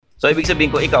So, ibig sabihin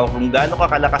ko, ikaw, kung gaano ka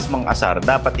kalakas mang-asar,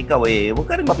 dapat ikaw huwag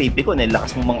ka rin mapipikon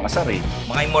lakas mo mang-asar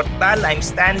Mga Immortal, I'm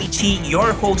Stanley Chi,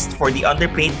 your host for the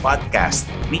Underpaid Podcast.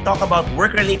 We talk about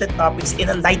work-related topics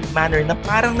in a light manner na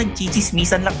parang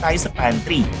nagchichismisan lang tayo sa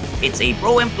pantry. It's a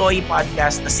pro-employee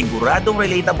podcast na siguradong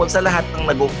relatable sa lahat ng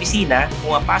nag-opisina,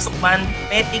 pumapasok man,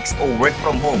 petics o work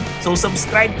from home. So,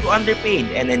 subscribe to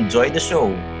Underpaid and enjoy the show.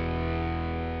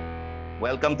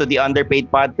 Welcome to the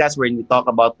Underpaid Podcast where we talk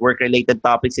about work-related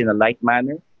topics in a light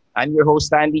manner. I'm your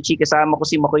host, Stanley Chi. Kasama ko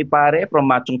si Makoy Pare from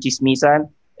Machong Chismisan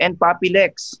and Papi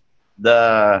Lex,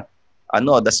 the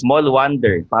small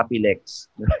wonder, Papi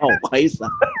Lex. Okay, sa.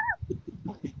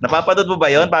 Napapanood mo ba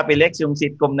yon, Papi Lex, yung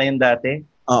sitcom na yun dati?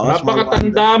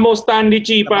 Napakatanda mo, Stanley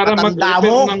Chi, para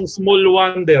mag-refer ng small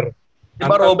wonder.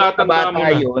 Diba, Robert,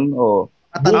 bata yun?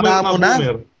 Matanda mo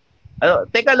na.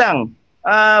 Teka lang.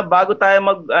 Bago tayo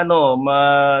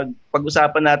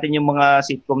pag-usapan natin yung mga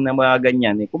sitcom na mga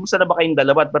ganyan. Kumusta na ba kayong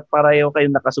dalawa? Ba't pareho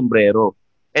kayong nakasombrero?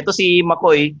 Ito si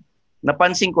Makoy,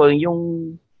 napansin ko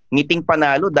yung ngiting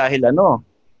panalo dahil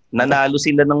nanalo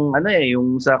sila ng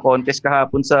yung sa contest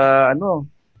kahapon sa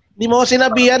Hindi mo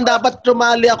sinabihan, dapat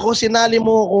sumali ako, sinali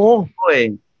mo ako.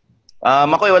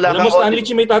 Makoy, wala kang... Alam mo, Stanley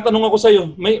Chi, may tatanong ako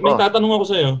sa'yo. May tatanong ako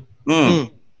sa'yo.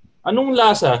 Anong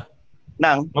lasa?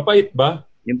 Mapait ba?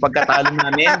 Yung pagkatalo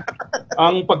namin.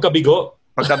 Ang pagkabigo?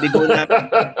 Pagkabigo namin.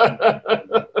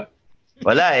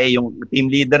 Wala yung team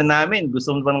leader namin.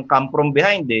 Gusto mo ng come from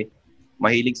behind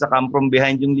Mahilig sa come from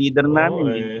behind yung leader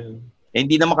namin.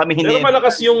 Hindi naman kami Pero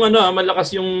malakas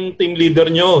yung team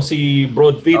leader nyo, si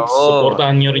Broad Fits.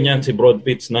 Supportahan nyo rin yan, si Broad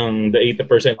Fits ng The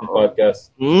 80%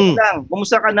 Podcast.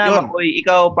 Kumusta ka na, Makoy?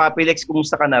 Ikaw, Papi Lex,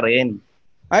 kumusta ka na rin?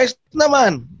 Ayos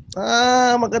naman.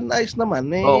 Maganda, ayos naman.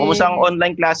 Kumusta ang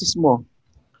online classes mo?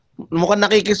 Mukhang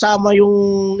nakikisama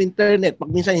yung internet. Pag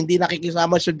minsan hindi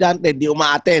nakikisama estudyante, hindi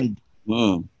uma-attend.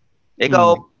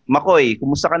 Ikaw, Makoy,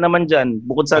 kumusta ka naman dyan?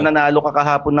 Bukod sa nanalo ka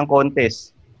kahapon ng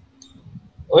contest.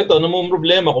 Ito, namang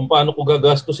problema kung paano ko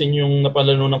gagastusin yung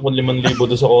napalano ng 5,000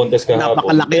 doon sa contest kahapon.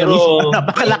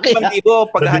 Napakalaki. 5,000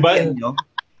 paghahatian nyo.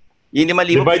 Yung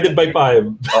 5,000 divided by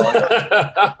 5.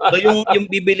 So yung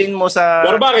bibilin mo sa...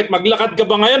 Pero bakit? Maglakad ka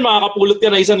ba ngayon? Makakapulot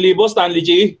ka na 1,000, Stanley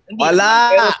G?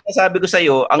 Wala! Pero sabi ko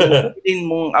sa'yo, ang bibilin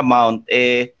mong amount,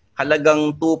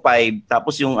 halagang 2,500,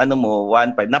 tapos yung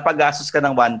 1,500. Napagastos ka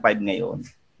ng 1,500 ngayon.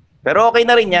 Pero okay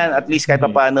na rin yan. At least kahit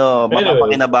paano,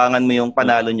 mapapakinabangan mo yung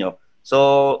panalo nyo.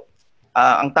 So,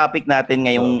 ang topic natin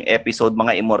ngayong episode,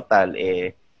 mga Immortal,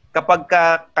 kapag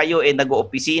kayo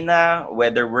nag-oopisina,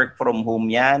 whether work from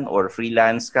home yan or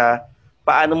freelance ka,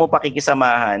 paano mo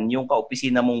pakikisamahan yung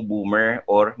kaopisina mong boomer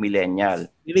or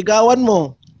millennial? Niligawan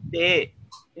mo. Hindi.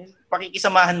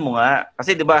 Pakikisamahan mo nga.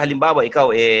 Kasi 'di ba, halimbawa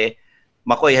ikaw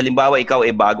Makoy, ikaw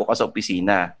bago ka sa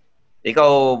opisina.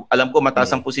 Ikaw, alam ko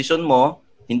mataas ang posisyon mo,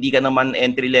 hindi ka naman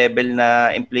entry level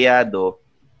na empleyado.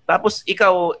 Tapos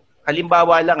ikaw,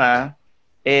 halimbawa lang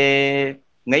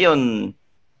ngayon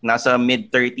nasa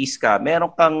mid-30s ka, meron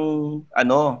kang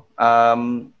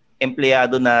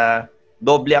empleyado na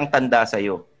doble ang tanda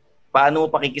sa'yo. Paano mo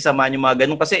pakikisamahan yung mga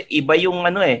ganun? Kasi iba yung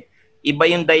iba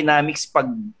yung dynamics pag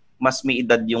mas may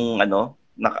edad yung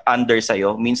under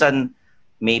sa'yo. Minsan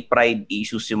may pride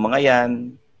issues yung mga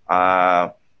yan.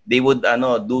 They would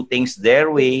do things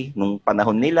their way nung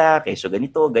panahon nila, kaysa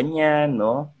ganito, ganyan,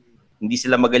 no? Hindi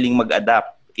sila magaling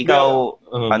mag-adapt. Ikaw,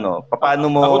 paano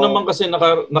mo... Ako naman kasi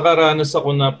nakaranas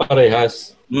ako na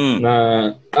parehas.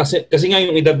 Na, kasi nga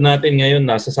yung edad natin ngayon,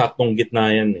 nasa saktong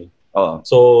gitna yan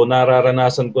So,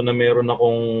 nararanasan ko na meron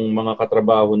akong mga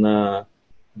katrabaho na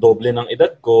doble ng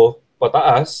edad ko,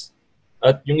 pataas,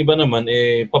 at yung iba naman,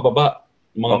 pababa,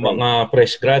 mga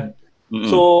fresh grad.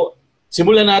 So,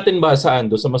 simulan natin ba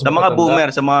saan? Sa mas mga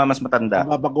boomer, sa mga mas matanda.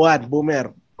 Babaguhan,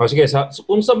 boomer. Sige,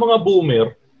 kung sa mga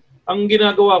boomer, ang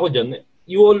ginagawa ko dyan,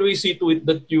 you always see to it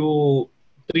that you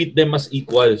treat them as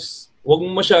equals. Huwag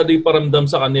mo masyado iparamdam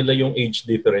sa kanila yung age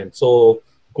difference. So,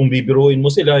 kung bibiruin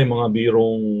mo sila, yung mga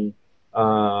birong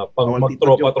pag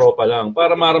magtropa-tropa lang,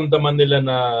 para maramdaman nila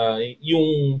na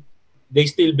yung they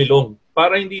still belong.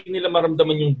 Para hindi nila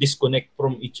maramdaman yung disconnect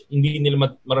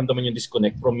maramdaman yung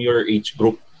disconnect from your age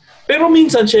group. Pero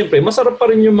minsan, syempre, masarap pa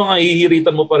rin yung mga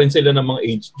hihiritan mo pa rin sila ng mga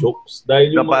age jokes.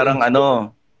 Dahil yung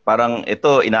parang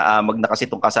ito, inaamag na kasi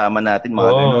itong kasama natin,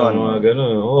 mga gano'n. Mga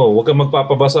gano'n. Huwag kang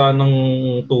magpapabasa ng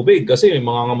tubig kasi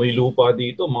mga ngamoy lupa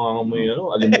dito, mga ngamoy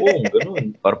alimuong, gano'n.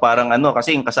 Or parang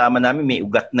kasi yung kasama namin may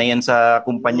ugat na yan sa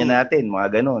kumpanya natin,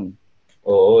 mga gano'n.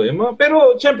 Oo.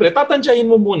 Pero syempre, tatansyahin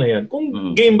mo muna yan.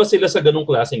 Kung game ba sila sa ganong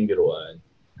klaseng biruan,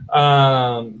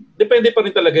 depende pa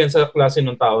rin talaga yan sa klase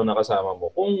ng tao na kasama mo.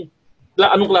 Kung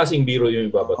anong klaseng biro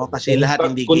yung ibabato? Kasi lahat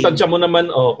hindi kung game.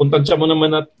 kung tansya mo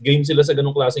naman at game sila sa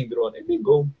ganung klaseng biro, hindi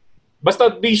go. Basta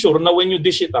be sure na when you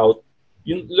dish it out,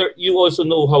 you also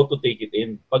know how to take it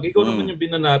in. Pag ikaw naman yung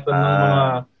binanatan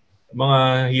ng mga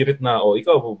hirit na,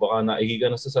 ikaw, baka naihi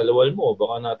ka na sa salawal mo,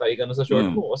 baka natai ka na sa short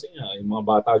mo, kasi nga, yung mga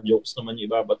bata jokes naman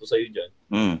yung ibabato sa'yo dyan.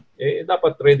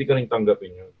 Dapat ready ka rin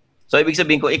tanggapin yun. So, ibig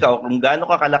sabihin ko, ikaw, kung gaano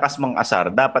ka kalakas mang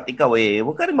asar, dapat ikaw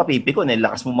huwag ka rin mapipikon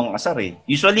lakas mo mang asar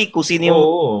Usually, kung sino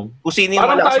yung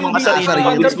malakas mang asar,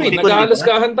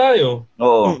 nag-aalaskahan tayo.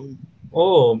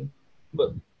 Oo.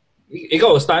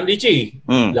 Ikaw, Stanley Chi,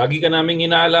 lagi ka namin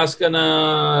inaalaska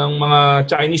ng mga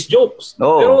Chinese jokes.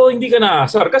 Pero hindi ka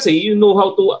naasar kasi you know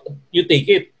how to you take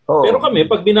it. Pero kami,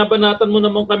 pag binabanatan mo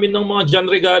naman kami ng mga John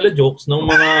Regala jokes, ng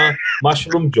mga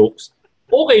mushroom jokes,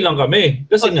 okay lang kami.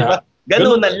 Kasi nga,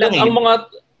 ganunan lang ang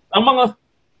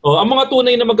mga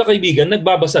tunay na magkakaibigan,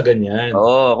 nagbabasagan yan.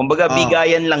 Kumbaga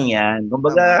bigayan lang yan.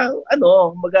 Kumbaga,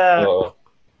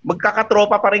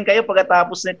 magkakatropa pa rin kayo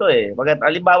pagkatapos nito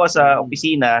halimbawa sa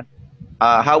opisina,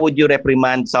 how would you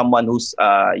reprimand someone who's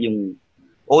yung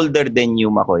older than you,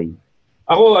 Makoy?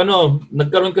 Ako,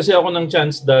 nagkaroon kasi ako ng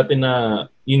chance dati na,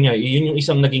 yun yung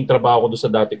isang naging trabaho ko doon sa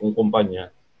dati kong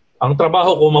kumpanya. Ang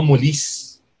trabaho ko,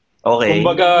 mamulis. Okay.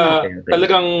 Kumbaga,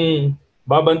 talagang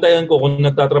babantayan ko kung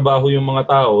nagtatrabaho yung mga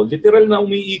tao. Literal na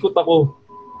umiikot ako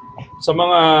sa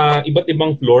mga iba't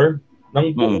ibang floor.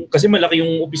 Kasi malaki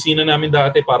yung opisina namin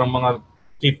dati, parang mga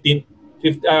 10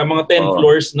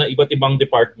 floors na iba't ibang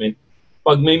department.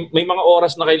 Pag may mga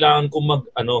oras na kailangan ko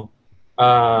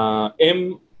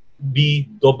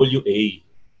MBWA,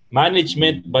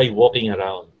 Management by Walking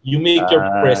Around. You make your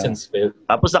presence felt.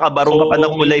 Tapos nakabarong ka pa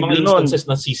ng kulay blue nun. Instances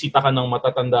na sisita ka ng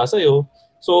matatanda sa'yo.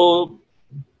 So,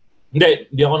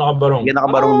 hindi ako nakabarong. Hindi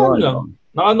nakabarong nun.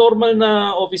 Naka-normal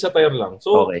na office attire lang.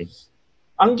 So,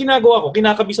 ang ginagawa ko,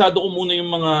 kinakabisado ko muna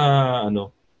yung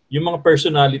mga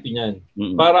personality niyan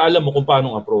para alam mo kung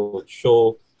paano approach.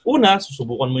 So, una,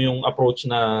 susubukan mo yung approach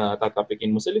na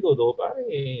tatapikin mo sa likod. Pare,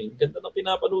 ganda ng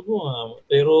pinapanood mo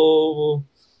Pero,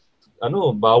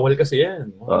 bawal kasi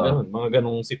yan. Mga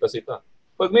ganong sita-sita.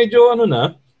 Pag medyo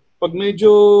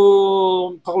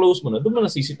ka-close mo na, doon mo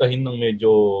nasisitahin ng medyo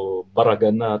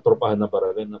baragan na, tropahan na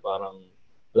baragan na parang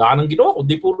wala ka nang ginawa.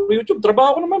 Kundi puro YouTube.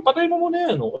 Trabaho ko naman, patay mo muna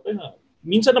yan. Okay na.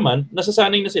 Minsan naman,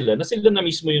 nasasanay na sila na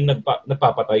mismo yung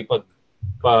nagpapatay pag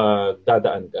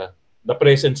dadaan ka. The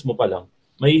presence mo pa lang,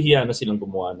 mahihiya na silang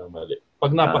gumawa ng mali.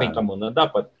 Pag napakita mo na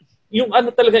dapat, yung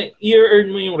talaga, i-earn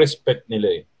mo yung respect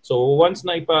nila So, once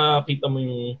na ipakita mo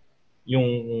yung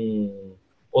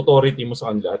authority mo sa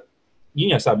kanila, at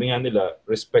yun sabi nga nila,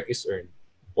 respect is earned.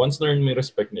 Once na-earn mo yung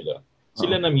respect nila,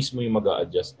 sila na mismo yung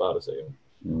mag-a-adjust para sa'yo.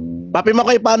 Papi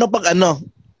Makoy, paano pag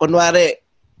kunwari,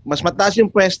 mas mataas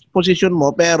yung position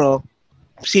mo, pero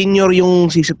senior yung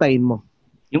sisitahin mo?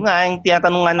 Yung nga, yung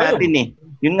tinatanong nga natin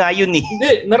Yun nga yun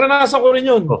Hindi, naranasan ko rin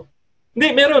yun. Hindi,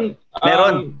 meron.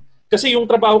 Kasi yung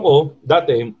trabaho ko,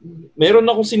 dati, meron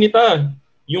akong sinita,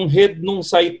 yung head nung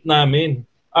site namin.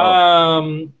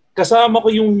 Kasama ko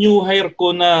yung new hire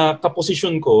ko na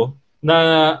kaposisyon ko,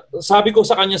 na sabi ko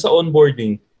sa kanya sa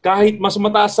onboarding, kahit mas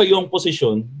mataas sa iyong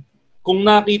posisyon, kung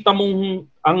nakita mong,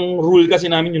 ang rule kasi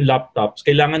namin yung laptops,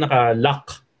 kailangan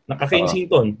naka-lock,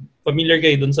 naka-Kensington. Familiar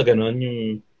kayo dun sa ganun, yung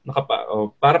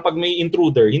para pag may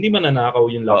intruder, hindi mananakaw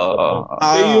yung laptop.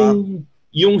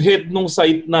 Yung head nung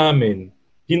site namin,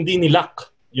 hindi ni-lock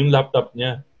yung laptop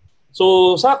niya.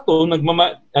 So, sakto,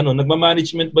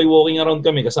 nagma-management by walking around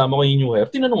kami, kasama ko yung new hire.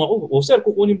 Tinanong ako, sir,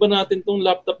 kukunin ba natin tong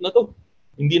laptop na to?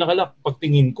 Hindi nakalock.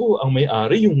 Pagtingin ko, ang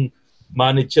may-ari, yung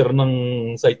manager ng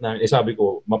site namin. Sabi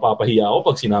ko, mapapahiya ako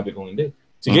pag sinabi kong hindi.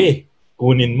 Sige,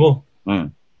 kunin mo.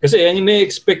 Kasi ang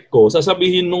ine-expect ko,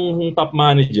 sasabihin nung top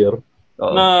manager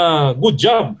na good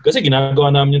job. Kasi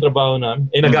ginagawa namin yung trabaho namin.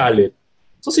 Nagalit.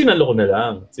 So, sinalo ko na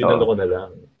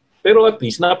lang. Pero at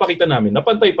least napakita namin na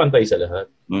pantay-pantay sa lahat.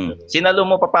 Sinalo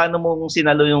mo paano mo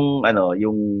sinalo yung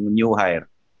yung new hire?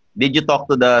 Did you talk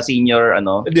to the senior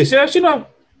Hindi,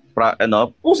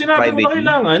 kung sinabi mo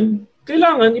na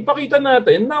kailangan ipakita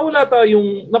natin na wala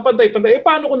tayong napantay-pantay.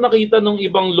 Paano kung nakita ng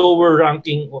ibang lower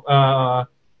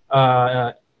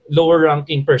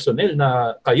ranking personnel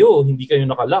na hindi kayo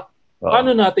nakalock?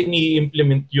 Paano natin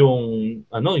i-implement yung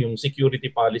security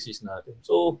policies natin?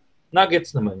 So,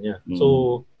 nuggets naman niya.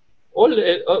 So, all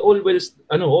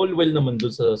well naman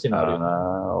doon sa scenario.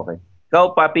 Okay.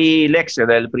 Ikaw, Papi Lex,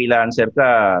 dahil freelancer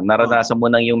ka, naranasan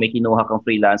mo nang yung may kinuha kang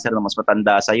freelancer na mas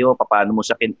matanda sa'yo, paano mo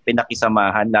siya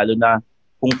pinakisamahan, lalo na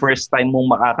kung first time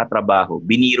mong makakatrabaho?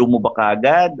 Biniro mo ba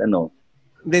kagad?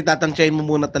 Hindi, tatansyahin mo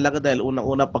muna talaga dahil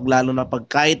unang-una, lalo na pag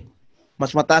kahit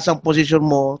mas mataas ang posisyon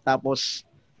mo, tapos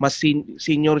mas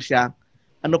senior siya,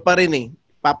 ano pa rin eh,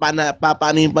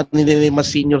 papaano yung panili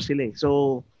mas senior sila eh.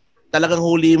 So, talagang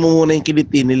huli mo muna yung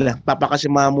kiliti nila.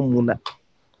 Papakasimahan mo muna.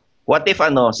 What if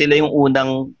sila yung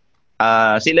unang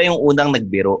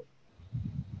nagbiro?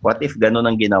 What if ganun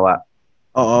ang ginawa?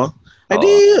 Oo.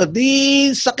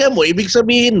 Di sakya mo. Ibig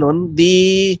sabihin nun,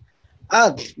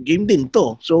 game din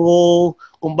to. So,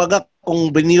 kumbaga,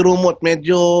 kung biniro mo at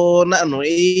medyo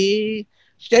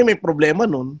siya may problema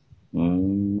nun.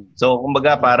 So,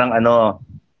 kumbaga, parang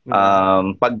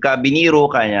pagka biniro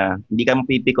ka niya, hindi ka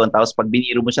mapipikon, tapos pag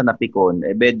biniro mo siya napikon,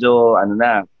 medyo,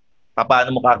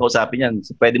 paano mo kakausapin yan?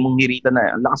 So, pwede mong hiritan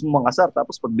na, ang lakas mo mangasar,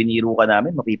 tapos pag biniro ka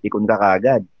namin, mapipikon ka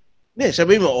kagad. Hindi,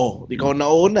 sabihin mo, ikaw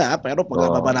nauna, pero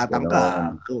pag babanatan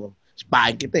ka,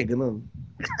 sipahin kita ganun.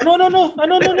 No.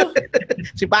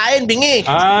 Sipahin, bingi.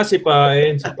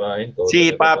 Sipahin.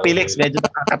 Si Papi Lex, medyo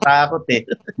nakakatakot eh.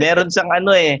 Meron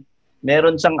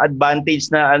siyang advantage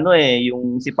na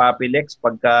yung si Papi Lex,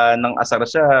 pagka nang asar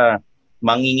siya,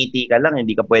 mangingiti ka lang,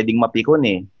 hindi ka pwedeng mapikon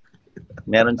eh.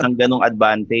 Meron siyang ganung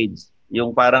advantage.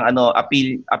 Yung parang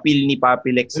appeal ni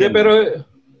Papi Lex.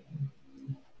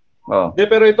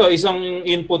 Pero ito, isang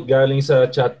input galing sa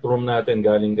chat room natin,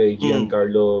 galing kay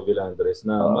Giancarlo Villandres,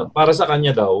 na para sa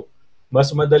kanya daw, mas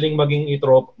madaling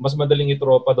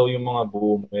itropa daw yung mga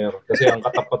boomer. Kasi ang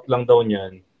katapat lang daw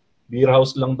niyan, beer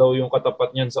house lang daw yung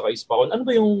katapat niyan sa Spakol. Ano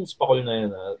ba yung Spakol na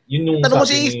yan? Yun yung tanong mo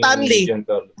si Stanley.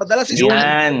 Madalas si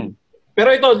Stanley. Pero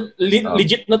ito,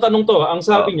 legit na tanong to. Ang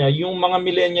sabi niya, yung mga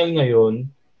millennial ngayon,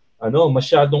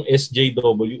 masyadong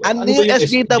SJW. Ano yung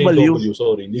SJW?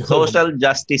 Sorry. Social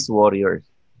Justice Warriors.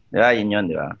 Yun,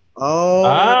 di ba?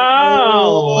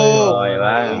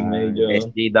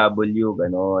 SJW,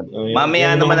 gano'n.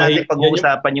 Mamaya naman natin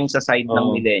pag-uusapan yung sa side ng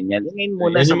millennial. Ngayon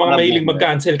muna sa mga mahilig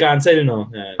mag-cancel, no?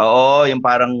 Oo, yung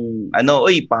parang,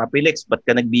 Papi Lex, ba't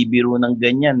ka nagbibiro ng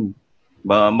ganyan?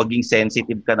 Maging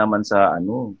sensitive ka naman sa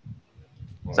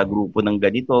sa grupo ng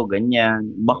ganito,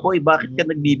 ganyan. Makoy, bakit ka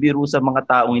nagbibiro sa mga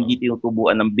taong hindi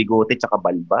tinutubuan ng bigote tsaka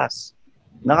balbas?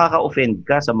 Nakaka-offend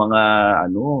ka sa mga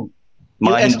yung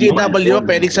SJW,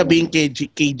 pwedeng sabihin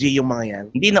KG yung mga yan.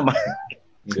 Hindi naman.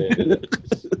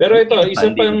 Pero ito,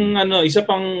 isa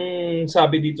pang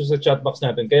sabi dito sa chat box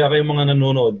natin. Kaya kayo mga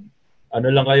nanonood,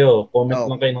 lang kayo, comment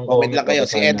lang kayo ng comment. Comment lang kayo,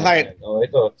 si Ed Hart.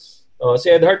 Ito. Si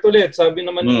Ed Hart ulit, sabi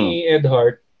naman ni Ed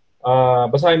Hart,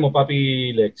 basahin mo,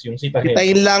 Papi Lex, yung sitahin.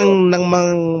 Sitahin lang ng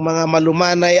mga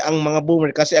malumanay ang mga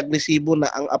boomer kasi agresibo na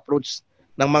ang approach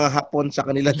ng mga Hapon sa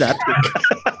kanila dati.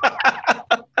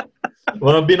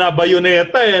 Mga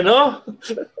binabayoneta no?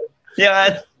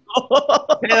 Yan.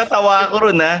 Kaya natawa ko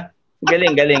ron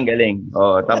Galing.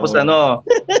 Tapos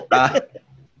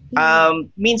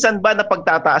minsan ba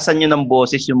napagtataasan nyo ng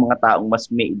boses yung mga taong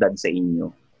mas may edad sa inyo?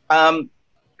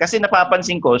 Kasi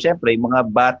napapansin ko, syempre, yung mga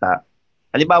bata,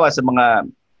 halimbawa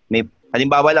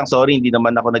sorry, hindi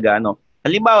naman ako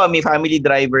halimbawa, may family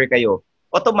driver kayo,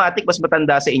 automatic mas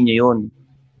matanda sa inyo yun.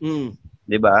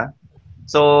 'Di ba?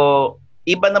 So,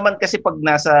 iba naman kasi pag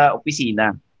nasa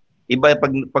opisina. Iba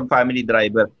pag family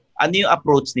driver. Ano yung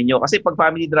approach ninyo? Kasi pag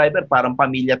family driver, parang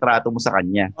pamilya trato mo sa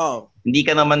kanya. Hindi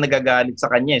ka naman nagagalit sa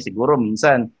kanya. Siguro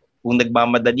minsan, kung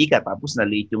nagmamadali ka, tapos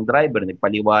na-late yung driver,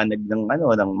 nagpaliwanag ng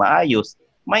maayos,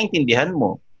 maintindihan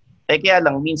mo. Kaya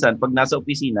lang minsan, pag nasa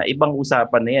opisina, ibang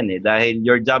usapan na yan dahil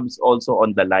your job is also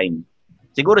on the line.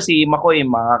 Siguro si Makoy,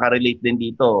 makaka-relate din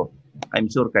dito. I'm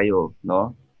sure kayo,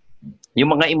 no?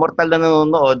 Yung mga immortal na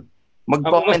nanonood,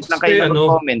 mag-comment lang kayo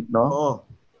mag-comment, no?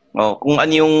 Kung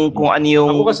ano yung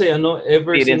Ako kasi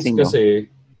ever since nyo.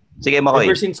 Sige, Makoy.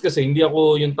 Ever since kasi hindi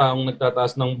ako yung taong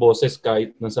nagtataas ng boses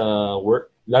kahit nasa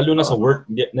work, lalo na sa work,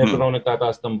 never ako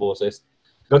nagtataas ng boses.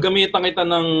 Gagamitan kita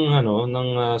ng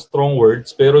strong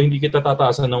words pero hindi kita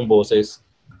tataasan ng boses.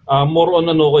 More on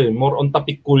more on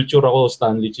topic culture ako,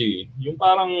 Stanley Chi. Yung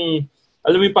parang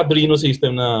alam mo yung padrino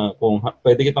system na kung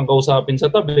pwede kitang kausapin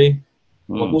sa tabi,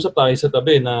 mag-usap tayo sa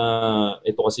tabi na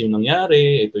ito kasi yung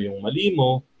nangyari, ito yung mali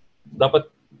mo.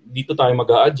 Dapat dito tayo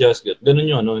mag-a-adjust.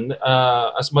 Ganun yun.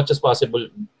 As much as possible,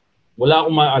 wala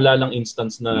akong maalalang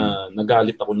instance na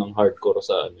nagalit ako ng hardcore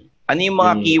sa Ano yung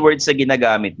mga keywords na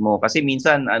ginagamit mo? Kasi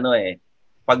minsan,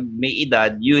 pag may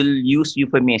edad, you'll use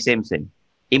euphemisms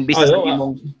Imbis na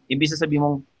sabihin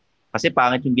mong, kasi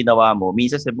pangit yung ginawa mo,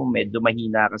 minsan sabi mo, medyo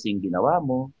mahina kasi yung ginawa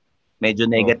mo, medyo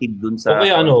negative dun sa...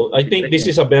 Okay, I think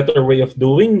this is a better way of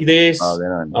doing this.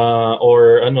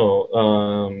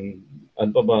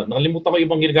 Ano pa ba? Nakalimutan ko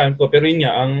ibang ginagamit ko, pero yun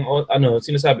nga,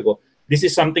 sinasabi ko, this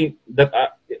is something that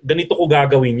ganito ko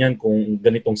gagawin yan kung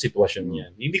ganitong sitwasyon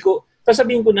yan. Hindi ko,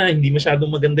 sasabihin ko na hindi masyadong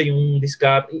maganda yung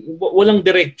discard. Walang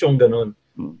direksyong ganun.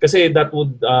 Kasi that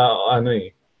would,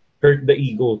 hurt the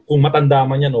ego. Kung matanda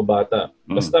man yan o bata.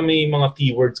 Basta may mga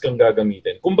keywords kang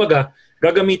gagamitin. Kumbaga,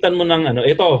 gagamitan mo ng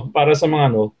ito para sa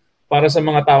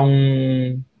mga taong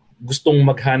gustong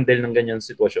mag-handle ng ganyan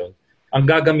sitwasyon. Ang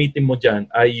gagamitin mo diyan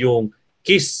ay yung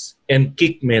kiss and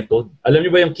kick method. Alam niyo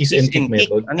ba yung kiss and kick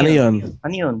method? Ano yun?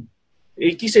 Ano yun?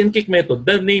 Kiss and kick method,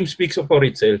 the name speaks for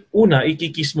itself. Una,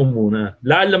 ikikiss mo muna.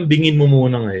 Lalambingin mo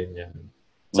muna ngayon yan.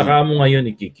 Saka mo ngayon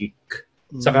ikikik.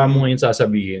 Saka mo ngayon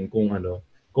sasabihin kung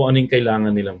anong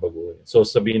kailangan nilang baguhin. So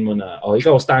sabihin mo na,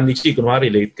 ikaw Stanley Chi, kunwari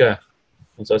late ka.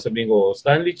 Kung sasabihin ko,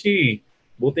 Stanley Chi,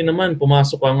 buti naman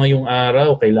pumasok ka ngayong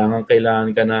araw,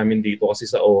 kailangan ka namin dito kasi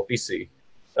sa office eh.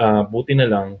 Buti na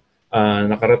lang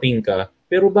nakarating ka.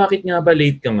 Pero bakit nga ba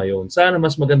late ka ngayon? Sana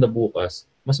mas maganda bukas,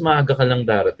 mas maaga ka lang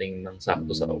darating ng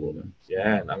sakto sa oras.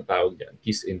 Yan, ang tawag yan.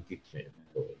 Kiss and kick.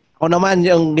 Ako naman,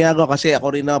 yung ginagawa kasi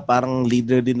ako rin parang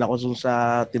leader din ako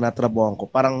sa tinatrabuhan ko.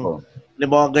 Parang,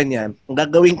 halimbawa ganyan, ang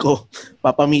gagawin ko,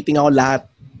 papamiting ako lahat.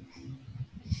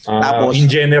 Tapos, in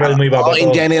general mo ibabato?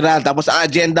 In general. Tapos, ang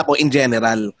agenda ko, in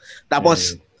general.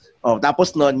 Tapos,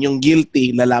 tapos noon, yung guilty,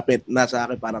 lalapit na sa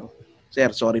akin parang, Sir,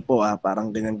 sorry po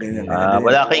parang ganyan.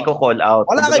 Wala kayo call out.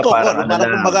 Wala kayo call out. Parang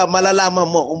kumbaga, malalaman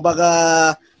mo, kumbaga,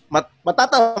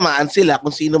 matatamaan sila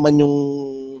kung sino man yung,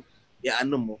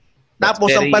 mo.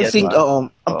 Tapos ang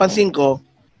pansin ko,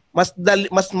 mas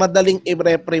madaling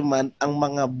i-reprimand ang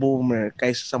mga boomer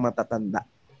kaysa sa matatanda.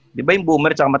 Di ba yung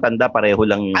boomer tsaka matanda pareho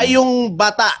lang yun? Ay, yung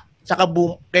bata tsaka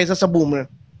kaysa sa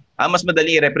boomer. Mas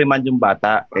madali i-reprimand yung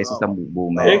bata kaysa sa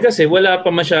boomer. Kasi wala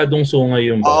pa masyadong sungay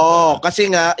yung bata. Kasi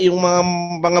nga yung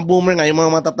mga boomer nga, yung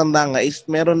mga matatanda nga is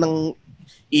meron ng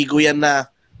ego yan na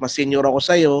mas senior ako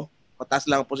sa'yo, mataas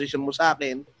lang ang position mo sa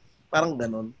akin, parang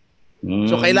ganon.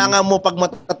 So, kailangan mo pag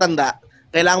matatanda,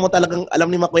 kailangan mo talagang, alam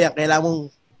ni Makoy, kailangan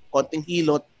mong konting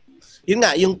hilot. Yun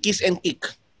nga, yung kiss and kick.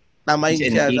 Tama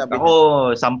yung siya sabi. Ako,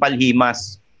 sampal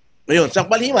himas. Ayun,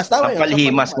 sampal himas. Tama sampal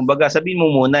himas. Kumbaga, sabihin mo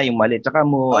muna yung mali. Tsaka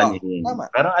mo, tama.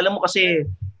 Parang alam mo kasi,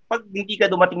 pag hindi ka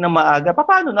dumating ng maaga,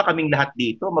 paano na kaming lahat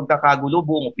dito? Magkakagulo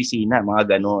buong opisina,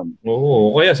 mga ganon.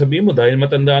 Oo, kaya sabihin mo, dahil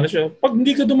matanda na siya, pag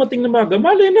hindi ka dumating ng maaga,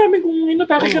 malay namin kung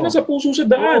inatake ka na sa puso sa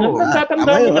daan. Ang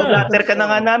tatanda mo na. Blatter ka na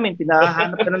nga namin,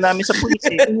 pinahanap ka na namin sa pulis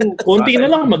eh. Konti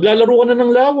na lang, maglalaro ka na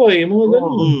ng laway, mga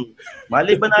ganon.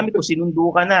 Malay ba namin kung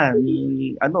sinundo ka na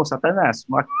ni, Satanas?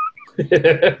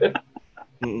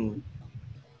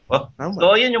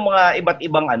 So, yun yung mga iba't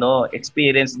ibang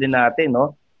experience din natin,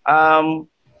 no?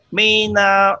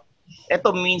 Minsan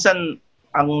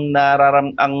ang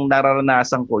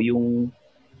nararanasan ko yung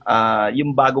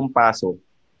bagong pasok,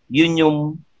 yun yung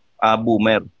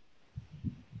boomer.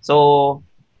 So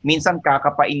minsan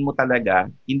kakapain mo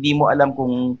talaga, hindi mo alam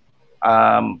kung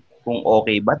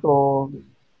okay ba to.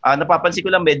 Napapansin ko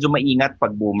lang medyo maingat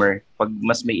pag boomer, pag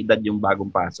mas may edad yung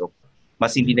bagong pasok.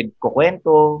 Mas hindi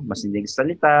nagkukwento, mas hindi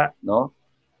nagsalita, no?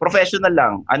 Professional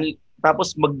lang.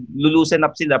 Tapos maglulusen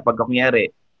up sila pag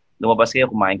kunyari lumabas kayo,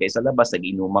 kumain kayo sa labas,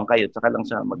 nag-inuman kayo, tsaka lang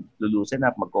siya maglulusen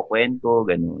up, magkukwento,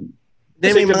 ganun.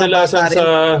 Kasi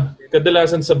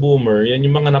kadalasan sa boomer, yan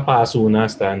yung mga napaso na,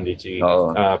 Stanley Chi.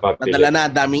 Nadala na,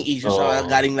 daming issues sa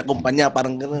galing na kumpanya,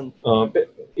 parang ganun.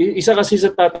 Isa kasi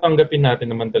sa tatanggapin natin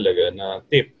naman talaga na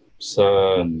tip sa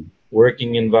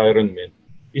working environment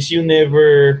is you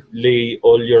never lay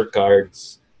all your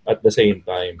cards at the same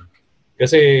time.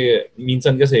 Kasi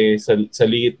minsan sa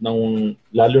liit ng,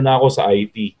 lalo na ako sa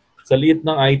IT, sa liit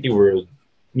ng IT world,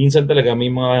 minsan talaga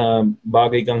may mga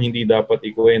bagay kang hindi dapat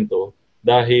ikuwento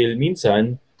dahil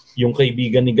minsan yung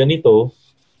kaibigan ni ganito,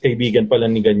 kaibigan pala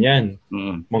ni ganyan,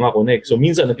 mga connect. So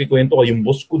minsan nagkikwento ka, yung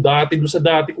boss ko dati doon sa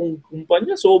dati kong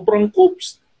kumpanya, sobrang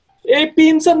coops.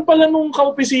 Pinsan pala nung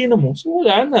kaopisina mo, so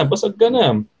wala na, basag ka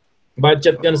na. Bad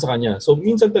chat ka na sa kanya. So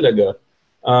minsan talaga,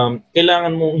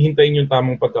 kailangan mong hintayin yung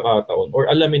tamang pagkakataon or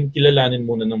kilalanin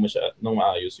muna ng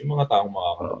maayos yung mga taong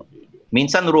makakabili.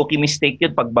 Minsan rookie mistake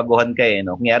yun pag baguhan ka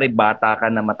no? Kunyari bata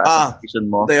ka na mataas sa position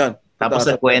mo. Tapos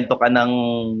nagkwento ka ng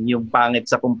yung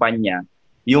pangit sa kumpanya,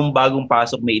 yung bagong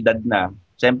pasok may edad na.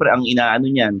 Siyempre ang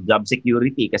inaano niyan, job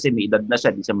security kasi may edad na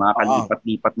siya, di siya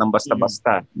makakalipat-lipat ng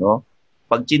basta-basta, no?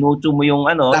 Pag chinuchu mo yung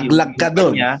laglag ka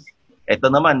doon.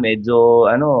 Ito naman medyo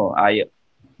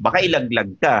baka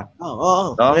ilaglag ka.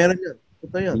 No? Meron yun.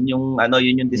 Ito yun.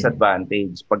 Yun yung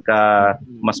disadvantage pagka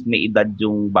mas may edad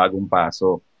yung bagong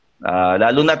pasok.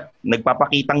 Lalo na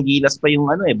nagpapakitang gilas pa yung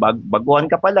baguhan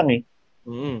ka pa lang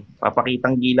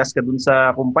Papakitang gilas ka dun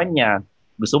sa kumpanya.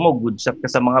 Gusto mo good shot ka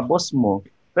sa mga boss mo.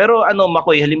 Pero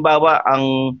Makoy, halimbawa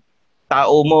ang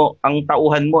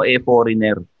tauhan mo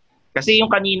foreigner. Kasi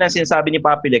yung kanina sinasabi ni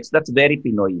Papilex, that's very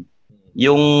Pinoy.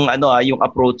 Yung yung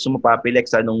approach mo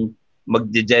Papilex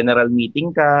mag-general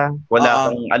meeting ka,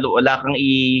 wala kang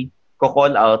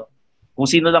i-call out kung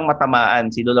sino lang matamaan,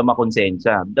 sino lang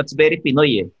makonsensya. That's very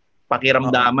Pinoy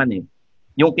pakiramdaman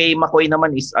Yung kay McCoy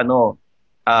naman is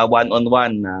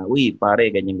one-on-one na, uy, pare,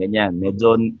 ganyan-ganyan.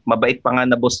 Medyo mabait pa nga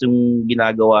na boss yung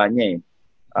ginagawa niya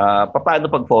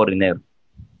paano pag foreigner?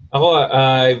 Ako,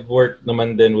 I've worked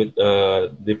naman din with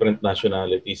different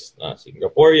nationalities.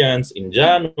 Singaporeans,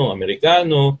 Indiano,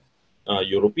 Amerikano,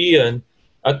 European.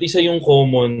 At isa yung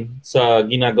common sa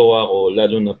ginagawa ko,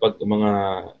 lalo na pag mga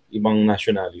ibang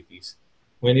nationalities.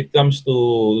 When it comes to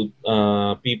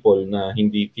people na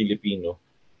hindi Filipino,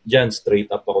 dyan, straight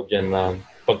up ako dyan na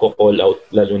pagko-call out,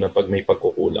 lalo na pag may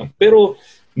pagkukulang. Pero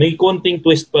may konting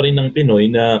twist pa rin ng Pinoy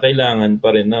na kailangan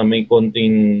pa rin na may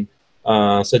konting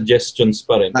suggestions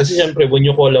pa rin. Kasi siyempre, when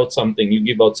you call out something, you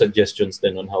give out suggestions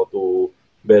then on how to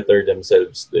better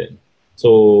themselves din.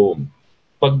 So,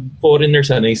 pag foreigner,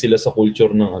 sanay sila sa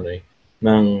culture ng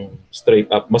ng straight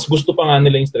up. Mas gusto pa nga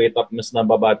nila yung straight up, mas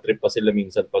nababatrip pa sila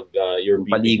minsan pag you're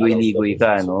paligoy-ligoy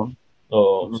ka, no?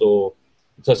 Oo. So,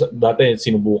 dati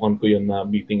sinubukan ko yun na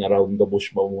beating around the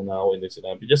bush muna ako and then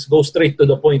sinabi, just go straight to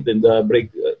the point and break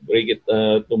it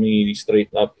to me straight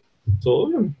up. So,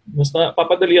 yun. Mas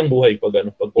papadali ang buhay pag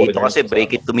foreigner. Dito kasi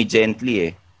break it to me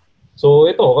gently So,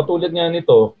 ito, katulad nga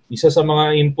nito, isa sa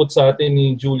mga input sa atin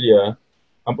ni Julia,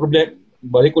 ang problema,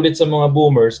 balik ulit sa mga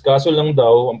boomers, kaso lang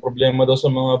daw, ang problema daw sa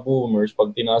mga boomers, pag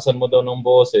tinaasan mo daw ng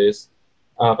boses,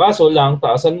 kaso lang,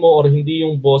 taasan mo or hindi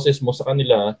yung boses mo sa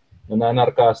kanila,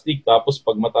 nananarcastic, tapos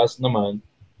pag mataas naman,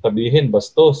 sabihin,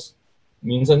 bastos.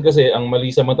 Minsan kasi, ang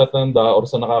mali sa matatanda or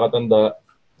sa nakakatanda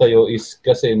tayo is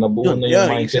kasi nabuo na yung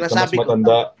mindset na mas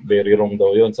matanda, very wrong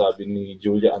daw yun, sabi ni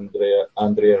Julia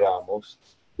Andrea Ramos.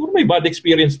 Puro may bad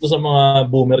experience to sa mga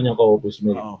boomer niyang kaopos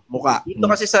mo. Mukha. Dito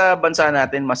kasi sa bansa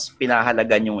natin, mas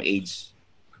pinahalagan yung age.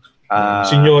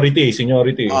 Seniority.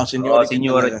 Seniority.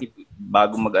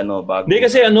 Bago bago. Hindi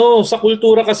kasi sa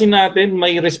kultura kasi natin,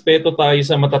 may respeto tayo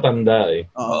sa matatanda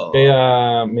Kaya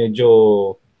medyo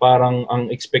parang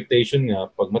ang expectation nga,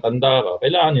 pag matanda ka,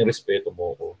 kailangan yung respeto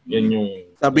mo ko. Yan yung...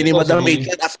 Sabi ni Madam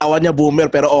Maitland, asawa niya boomer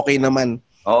pero okay naman.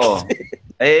 Oo.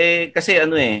 Kasi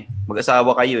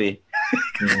mag-asawa kayo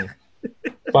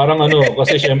Parang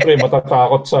kasi syempre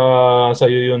matatakot sa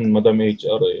iyo yun, Madam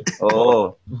HR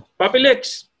Oo. Papi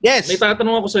Lex, yes. May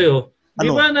tatanong ako sa iyo. Di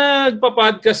ba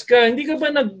nagpa-podcast ka? Hindi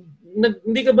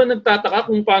ka ba nagtataka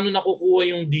kung paano nakukuha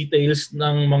yung details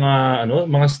ng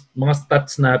mga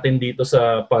stats natin dito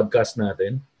sa podcast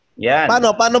natin? Yan. Paano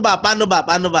ba?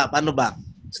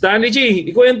 Stanley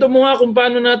G, ikuwento mo nga kung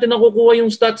paano natin nakukuha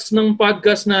yung stats ng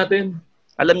podcast natin.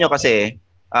 Alam nyo kasi,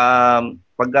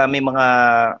 pag may mga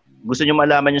gusto nyo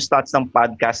malaman yung stats ng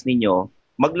podcast ninyo,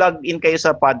 mag-log in kayo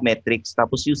sa Podmetrics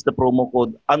tapos use the promo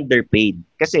code underpaid.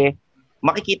 Kasi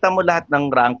makikita mo lahat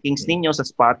ng rankings ninyo sa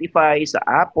Spotify, sa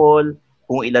Apple,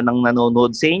 kung ilan ang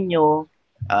nanonood sa inyo,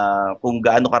 kung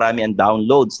gaano karami ang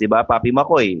downloads, di ba? Papi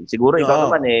Makoy, siguro ikaw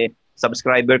naman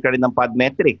subscriber ka rin ng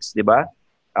Podmetrics, di ba?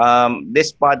 This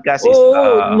podcast is...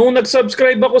 nung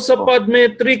nag-subscribe ako sa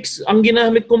Podmetrics, ang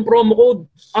ginamit kong promo code,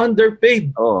 underpaid.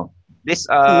 This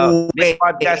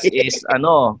podcast is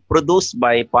produced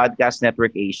by Podcast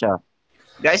Network Asia.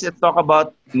 Guys, let's talk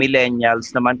about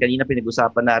millennials naman. Kanina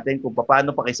pinag-usapan natin kung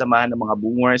paano pakisamahan ng mga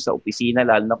boomers sa opisina,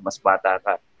 lalo na mas bata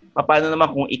ka. Paano naman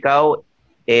kung ikaw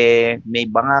may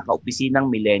mga ka-opisinang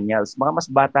millennials, mga mas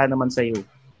bata naman sa'yo.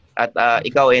 At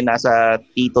ikaw nasa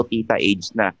tito-tita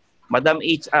age na. Madam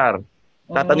HR,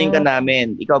 tatanungin ka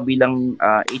namin, ikaw bilang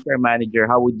HR manager,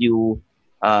 how would you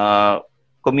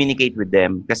communicate with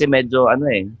them? Kasi medyo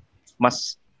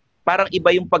mas parang iba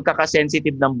yung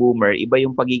pagkaka-sensitive ng boomer, iba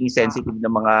yung pagiging sensitive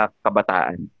ng mga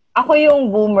kabataan. Ako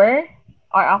yung boomer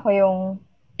or ako yung...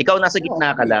 Ikaw nasa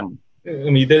gitna ka lang.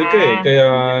 Middle ka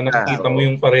kaya nakikita mo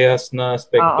yung parehas na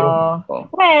spectrum.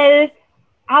 Well,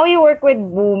 how you work with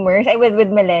boomers, with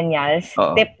millennials,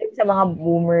 tip sa mga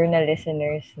boomer na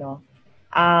listeners, no?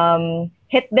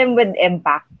 Hit them with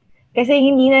impact. Kasi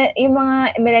hindi na, yung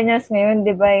mga millennials ngayon,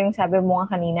 di ba, yung sabi mo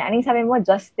nga kanina, anong sabi mo?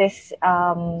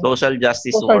 Social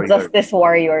justice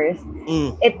warriors.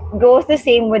 It goes the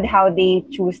same with how they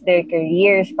choose their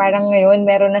careers. Parang ngayon,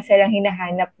 meron na silang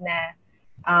hinahanap na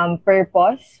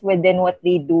purpose within what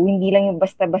they do. Hindi lang yung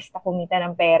basta-basta kumita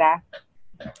ng pera.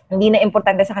 Hindi na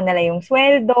importante sa kanila yung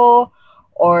sweldo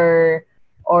or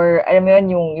alam mo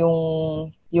yun,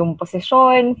 yung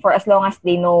posisyon, for as long as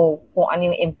they know kung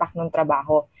ano yung impact ng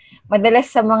trabaho.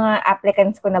 Madalas sa mga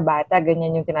applicants ko na bata,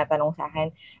 ganyan yung tinatanong sa akin,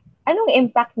 anong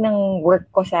impact ng work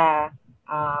ko sa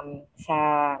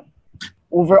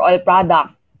overall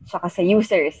product, saka sa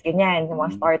users, ganyan, sa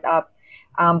mga startup.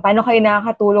 Paano kayo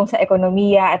nakakatulong sa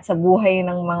ekonomiya at sa buhay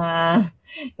ng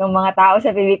mga tao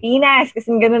sa Pilipinas?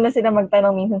 Kasi gano'n na sila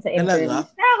magtanong minsan sa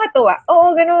interviews. Nakakatuwa.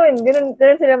 Oo, gano'n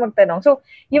sila magtanong. So,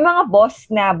 yung mga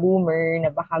boss na boomer na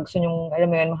baka gusto nyong, alam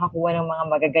mo yun, makakuha ng mga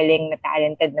magagaling na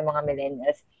talented na mga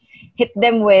millennials, hit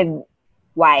them with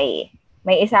why.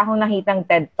 May isa akong nakitang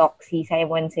TED Talk, si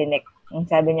Simon Sinek. Ang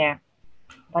sabi niya,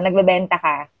 kung nagbebenta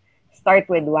ka, start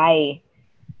with why.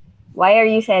 Why are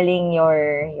you selling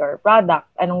your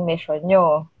product? Anong mission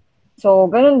nyo? So,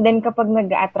 ganun din kapag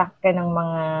nag-attract ka ng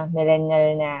mga millennial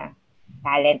na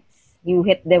talents, you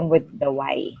hit them with the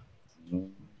why.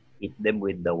 Hit them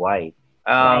with the why.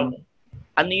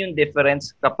 Ano yung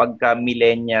difference kapag ka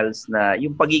millennials na,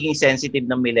 yung pagiging sensitive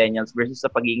ng millennials versus sa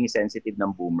pagiging sensitive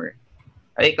ng boomer?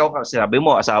 Ay, ikaw, sabi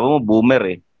mo, asawa mo, boomer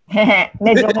eh.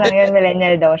 Na-joke lang yun,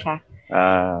 millennial daw siya.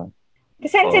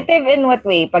 Sensitive in what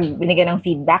way? Pag binigyan ng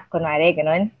feedback, kunwari,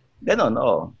 ganun? Ganun,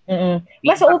 oo.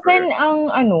 Mas open ang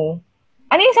ano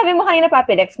yung sabi mo kanina,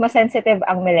 Papilex? Mas sensitive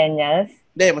ang millennials?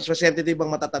 Hindi, mas sensitive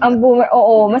ang matatanda. Ang boomer,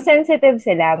 oo, mas sensitive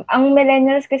sila. Ang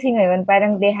millennials kasi ngayon,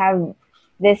 parang they have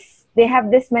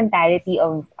this mentality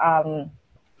of,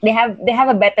 they have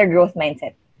a better growth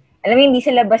mindset. Alam mo, hindi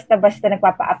sila basta-basta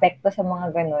nagpapa-apekto sa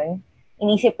mga ganun.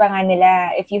 Inisip pa nga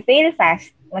nila, if you fail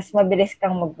fast, mas mabilis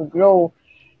kang mag-grow.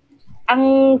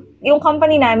 Yung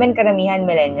company namin, karamihan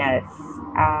millennials.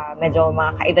 Medyo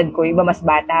mga kaedad ko, iba mas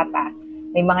bata pa.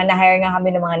 May mga na-hire nga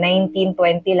kami ng mga 19,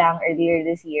 20 lang earlier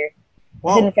this year.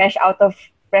 Wow. Fresh out of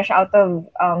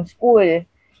school.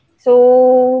 So,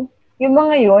 yung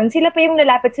mga yun, sila pa yung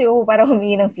nalapit sa'yo para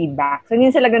humingi ng feedback. So,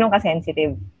 hindi sila ganun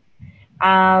ka-sensitive.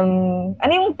 Ano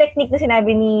yung technique na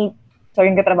sinabi ni, sorry,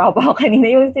 yung katrabaho pa ako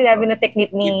kanina, yung sinabi na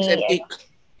technique ni... Kiss and kick.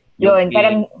 Yun,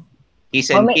 parang...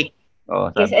 Kiss and kick.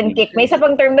 Kiss and kick. May isa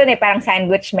pang term doon parang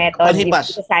sandwich method.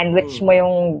 Sandwich mo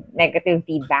yung negative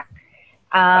feedback.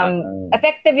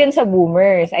 Effective yun sa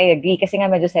boomers. I agree. Kasi nga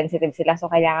medyo sensitive sila.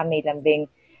 So, kailangan may lambing.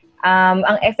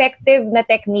 Ang effective na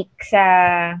technique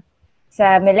sa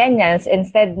millennials,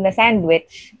 instead na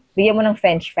sandwich, bigyan mo ng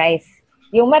french fries.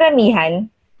 Yung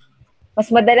maramihan, mas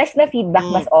madalas na feedback,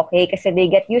 mas okay. Kasi they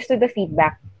get used to the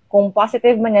feedback. Kung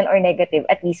positive man yan or negative,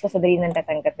 at least mas madali nang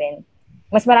tatanggapin.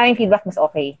 Mas maraming feedback, mas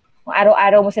okay. Kung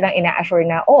araw-araw mo silang ina-assure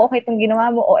na, okay itong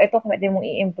ginawa mo, ito pwede mong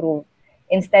i-improve.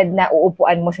 Instead na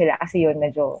uupuan mo sila kasi yun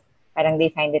medyo parang they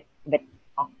find it a bit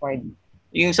awkward.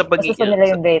 Yung sa pagiging... Gusto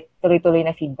nila yung tuloy-tuloy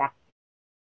na feedback.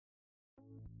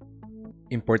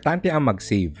 Importante ang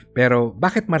mag-save, pero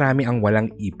bakit marami ang walang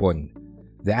ipon?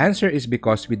 The answer is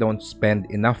because we don't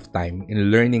spend enough time in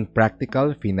learning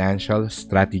practical financial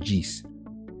strategies.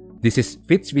 This is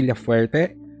Fitz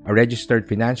Villafuerte, a registered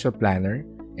financial planner,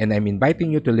 and I'm inviting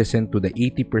you to listen to the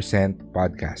 80%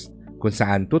 podcast, kung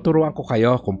saan tuturuan ko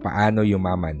kayo kung paano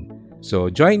yumaman. So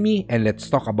join me and let's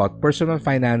talk about personal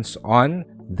finance on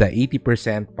the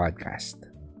 80% podcast.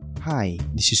 Hi,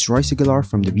 this is Roy Sigalar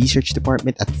from the Research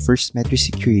Department at First Metro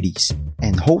Securities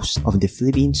and host of the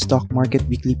Philippine Stock Market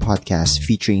Weekly podcast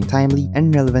featuring timely and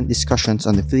relevant discussions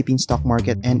on the Philippine stock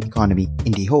market and economy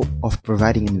in the hope of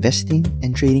providing investing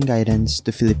and trading guidance to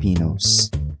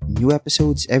Filipinos. New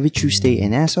episodes every Tuesday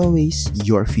and as always,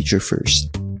 your future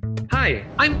first. Hi,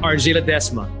 I'm RJ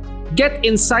Ledesma. Get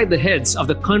inside the heads of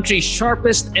the country's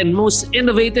sharpest and most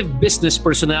innovative business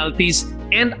personalities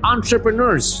and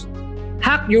entrepreneurs.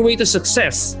 Hack your way to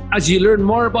success as you learn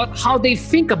more about how they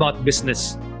think about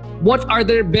business. What are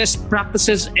their best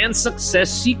practices and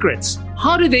success secrets?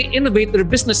 How do they innovate their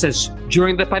businesses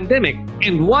during the pandemic?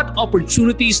 And what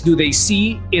opportunities do they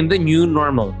see in the new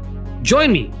normal?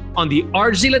 Join me on the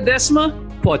RJ Ledesma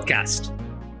podcast.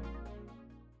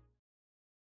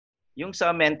 Yung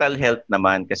sa mental health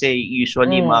naman, kasi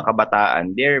usually mga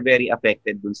kabataan, they're very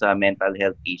affected dun sa mental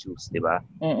health issues, di ba?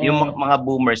 Yung mga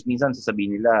boomers, minsan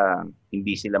sasabihin nila,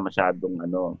 hindi sila masyadong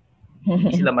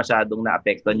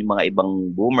naapektuhan yung mga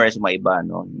ibang boomers, mga iba,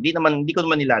 no? Hindi ko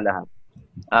naman nilalahat.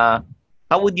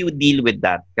 How would you deal with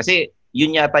that? Kasi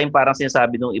yun yata yung parang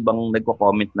sinasabi ng ibang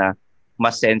nagko-comment na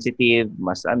mas sensitive,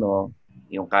 mas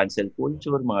yung cancel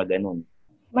culture, mga ganun.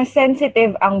 Mas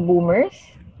sensitive ang boomers?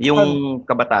 Yung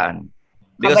kabataan.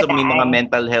 Because of may mga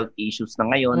mental health issues na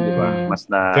ngayon, di ba? Mas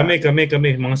na... Kami,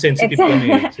 mga sensitive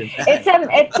kami. It's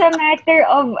a matter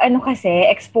of, kasi,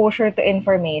 exposure to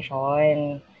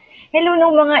information. Hello,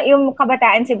 yung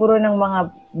kabataan siguro ng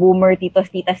mga boomer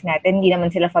titos-titas natin, hindi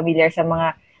naman sila familiar sa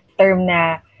mga term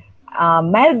na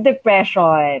mild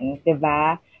depression, di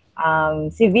ba?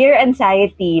 Severe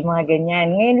anxiety, mga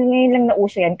ganyan. Ngayon lang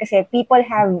nauso yan kasi people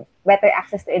have better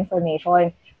access to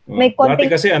information. may Dati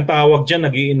kasi ang tawag dyan,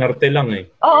 nag-iinarte lang eh.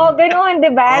 Oo, ganoon,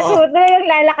 'di ba? So, talagang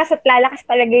lalakas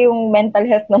talaga yung mental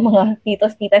health ng mga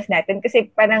titos-titas natin kasi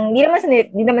parang di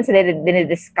naman sila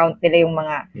dinidiscount nila yung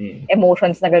mga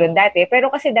emotions na ganoon dati. Pero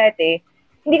kasi dati,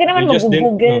 hindi ka naman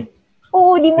mag-Google.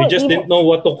 Oo, they just didn't know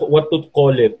what to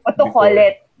call it. What to call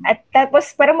it. At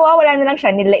tapos, parang mawawala na lang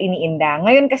siya, nila iniinda.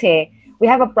 Ngayon kasi, we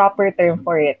have a proper term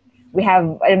for it. We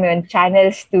have, alam mo yun,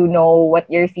 channels to know what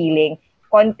you're feeling.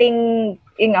 Konting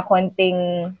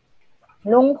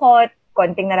lungkot,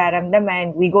 konting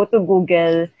nararamdaman, we go to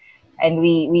Google and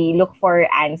we look for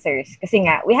answers. Kasi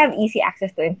nga, we have easy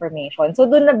access to information. So,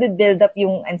 doon na-build up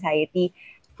yung anxiety.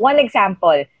 One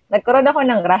example, nagkaroon ako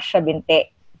ng rash sa binti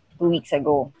 2 weeks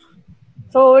ago.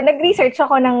 So, nag-research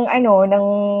ako ng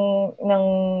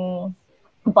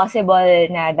possible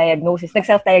na diagnosis.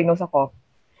 Nag-self-diagnose ako.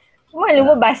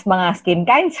 Lumabas mga skin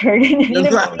cancer. Hindi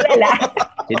naman kilala.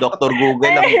 Si Dr.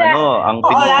 Google ang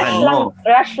pinuhan mo.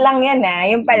 Rush lang yan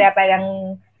Yung pala,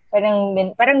 parang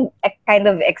kind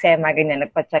of eczema, ganyan.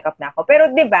 Nagpa-check up na ako.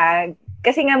 Pero 'di ba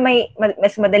kasi nga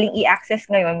mas madaling i-access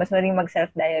ngayon, mas madaling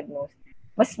mag-self-diagnose.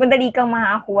 Mas madali kang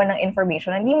makakakuha ng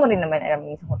information. Hindi mo rin naman alam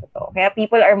kung totoo. Kaya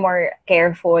people are more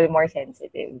careful, more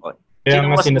sensitive. Kaya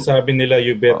nga sinasabi nila,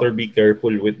 you better be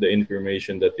careful with the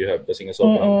information that you have kasi nga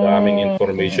sobrang daming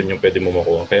information yung pwede mo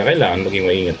makuha. Kaya kailangan maging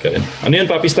maingat ka rin. Ano yan,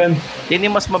 Papistan? Yan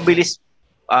yung mas mabilis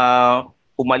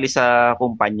umalis sa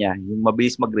kumpanya. Yung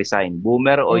mabilis mag-resign.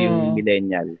 Boomer o yung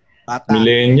millennial?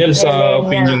 Millennial sa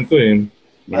opinion ko eh.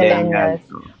 Millennial.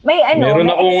 May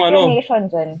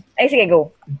explanation dyan. Ay, sige,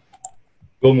 go.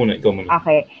 Go muna.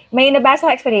 Okay. May nabasa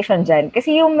ko explanation dyan.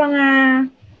 Kasi yung mga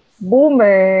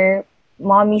boomer,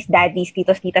 mommies, daddies,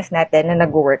 titos, titas natin na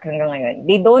nag-work hanggang ngayon,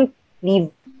 they don't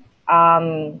live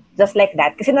just like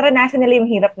that. Kasi naranasan nila yung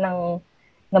hirap ng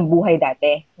buhay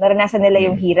dati. Naranasan nila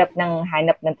yung hirap ng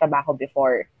hanap ng trabaho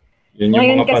before. Yun yung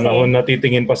ngayon mga panahon na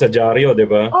titingin pa sa dyaryo, di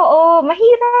ba? Oo,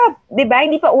 mahirap. Di ba?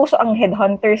 Hindi pa uso ang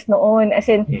headhunters noon. As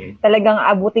in, talagang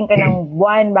abutin ka ng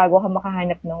buwan bago ka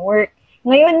makahanap ng work.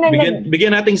 Ngayon na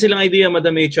bigyan natin silang idea,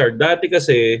 Madam HR. Dati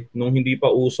kasi, nung hindi pa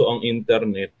uso ang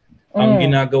internet, ang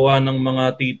ginagawa ng mga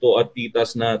tito at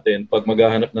titas natin, pag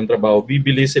maghahanap ng trabaho,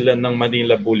 bibili sila ng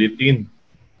Manila Bulletin.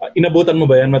 Inabutan mo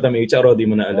ba yan, Madam HR, o di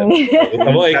mo na alam?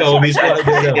 Ikaw mismo.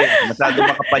 Masyado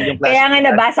makapal yung plastic. Kaya nga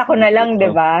nabasa ko na lang, di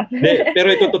ba? Pero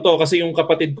ito totoo, kasi yung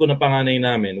kapatid ko na panganay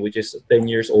namin, which is 10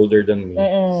 years older than me,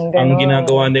 ang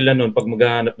ginagawa nila noon, pag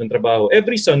maghahanap ng trabaho,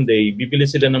 every Sunday, bibili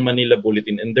sila ng Manila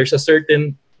Bulletin. And there's a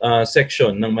certain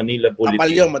section ng Manila Bulletin. Kapal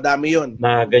yun, madami yun.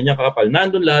 Na ganyan kakapal.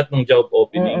 Nandun lahat ng job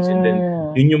openings. And then,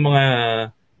 yun yung mga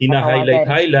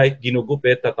hina-highlight,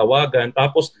 ginugupit, tatawagan.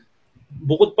 Tapos,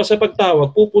 bukod pa sa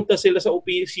pagtawag, pupunta sila sa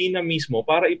opisina mismo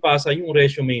para ipasa yung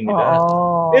resume nila.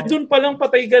 Doon pa lang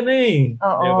patay ka na eh.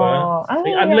 Diba?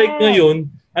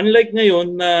 Unlike ngayon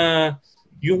na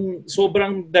yung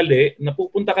sobrang dali,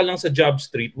 napupunta ka lang sa job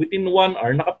street, within 1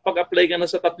 hour, nakapag-apply ka na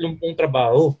sa 30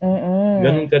 trabaho.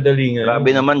 Ganun kadali ngayon.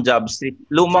 Grabe naman, job street.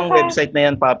 Lumang website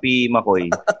na yan, Papi Makoy.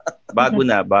 Bago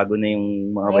na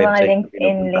yung mga website.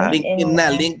 LinkedIn na.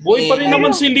 Buhay pa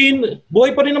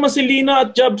rin naman si Lina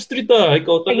at Jobstreet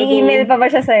Ikaw talaga. Nag-email pa ba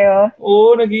siya sa'yo?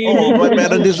 Oo, nag-email.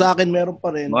 Meron din sa akin, meron pa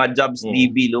rin. Mga Jobs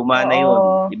DB, luma na yun.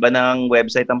 Iba na ang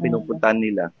website ang pinupuntahan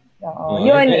nila.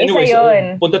 Isa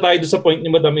yun. Punta tayo doon sa point ni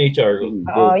Madam HR.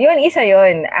 Isa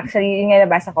yun. Actually, yung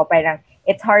nabasa ko, parang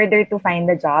it's harder to find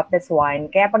the job. That's one.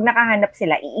 Kaya pag nakahanap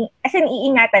sila,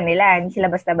 iingatan nila. Hindi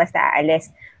sila basta-basta aalis.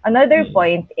 Another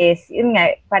point is, yun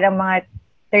nga, parang mga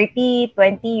 30,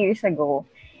 20 years ago,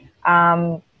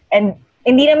 and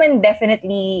hindi naman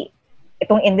definitely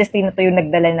itong industry na to yung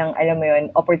nagdala ng, alam mo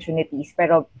yun, opportunities.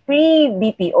 Pero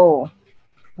pre-BPO,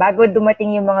 bago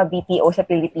dumating yung mga BPO sa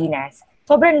Pilipinas,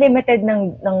 sobrang limited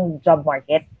ng job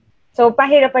market. So,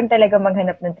 pahirapan talaga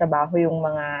maghanap ng trabaho yung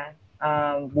mga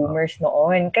boomers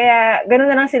noon. Kaya, gano'n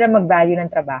na lang sila mag-value ng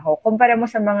trabaho. Kumpara mo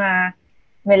sa mga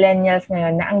millennials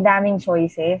ngayon na ang daming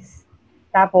choices.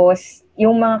 Tapos,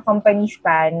 yung mga companies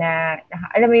pa na,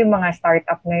 alam mo yung mga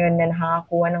startup ngayon na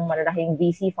nakakakuha ng malalaking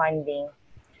VC funding,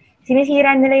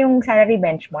 sinisira nila yung salary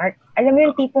benchmark. Alam mo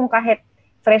yung tipong kahit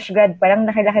fresh grad pa lang,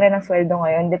 nakilaki na ng sweldo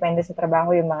ngayon, depende sa trabaho,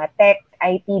 yung mga tech,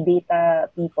 IT, data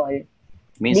people.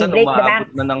 Minsan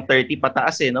umaabot na ng 30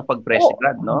 pataas no? Pag fresh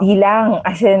grad, no? Di lang.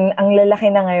 As in, ang lalaki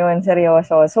na ngayon,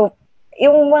 seryoso. So,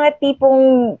 yung mga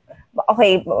tipong,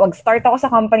 okay, mag-start ako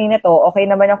sa company na to, okay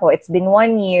naman ako, it's been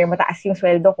 1 year, mataas yung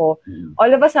sweldo ko.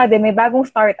 All of a sudden, may bagong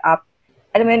startup,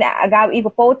 alam mo yun,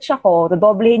 ipopoach ako,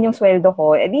 dodoblehin yung sweldo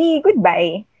ko, edi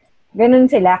goodbye. Ganun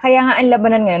sila. Kaya nga ang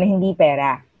labanan ngayon, hindi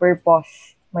pera.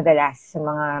 Purpose, madalas, sa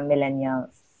mga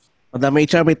millennials. Madam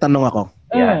HR, may tanong ako.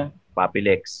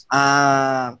 Papilex.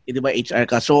 Di ba HR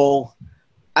ka? So,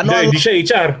 hindi siya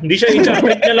HR. Hindi siya HR.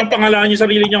 Click niya lang pangalan niya,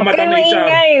 sarili niyang mata na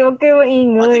HR. Huwag kayo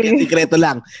maingay. Sikreto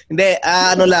lang. Hindi,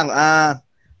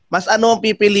 mas ano ang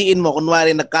pipiliin mo?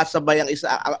 Kunwari, nagkasabay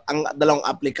ang dalawang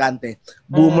aplikante.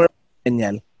 Boomer,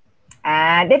 ganyan.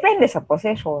 Depende sa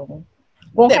posisyon.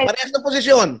 Parehas na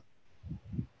posisyon.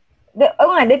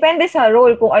 Depende sa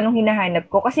role kung anong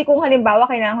hinahanap ko. Kasi kung halimbawa,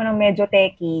 kailangan ko ng medyo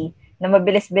techie, na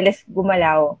mabilis-bilis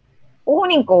gumalaw,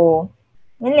 uhunin ko,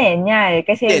 millennial.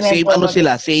 Kasi same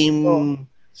sila.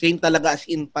 Same talaga as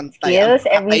in pantay. Skills,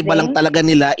 everything. Iba lang talaga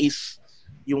nila is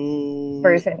yung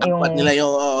person, yung nila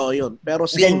yun. Pero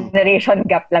same. Generation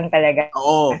gap lang talaga.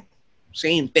 Oo.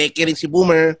 Same. Techie rin si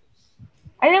Boomer.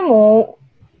 Alam mo,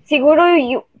 siguro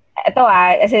ito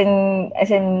as in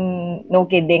no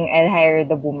kidding, I'll hire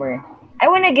the Boomer. I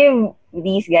wanna give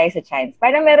these guys a chance.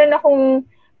 Parang meron akong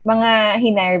mga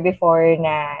hinire before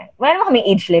na wala naman kaming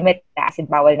age limit, as in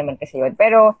bawal naman kasi yun.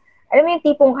 Pero alam mo yung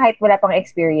tipong kahit wala pang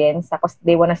experience, tapos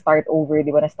they wanna start over,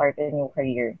 they wanna start a new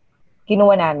career.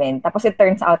 Kinuha namin. Tapos it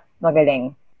turns out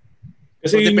magaling.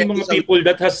 Kasi yun yung mga people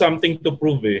that has something to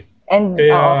prove eh. And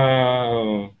Kaya,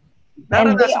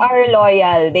 they are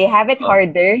loyal. They have it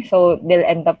harder, so they'll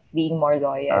end up being more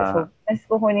loyal. So, mas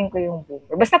kukunin ko yung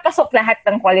Boomer. Basta pasok lahat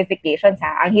ng qualifications,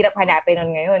 ha? Ang hirap hanapin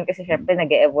nun ngayon kasi syempre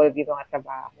nag-evolve yung mga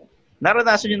trabaho.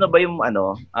 Naranasan nyo na ba yung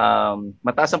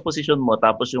mataas ang posisyon mo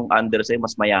tapos yung under sa'yo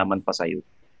mas mayaman pa sa'yo?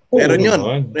 Meron yun.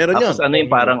 Tapos yung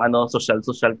parang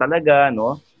social talaga,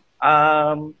 no?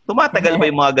 Tumatagal ba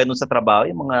yung mga ganun sa trabaho?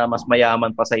 Yung mga mas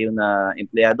mayaman pa sa'yo na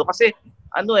empleyado? Kasi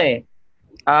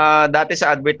dati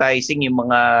sa advertising, yung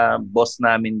mga boss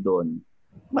namin doon,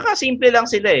 makasimple lang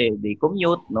sila eh. They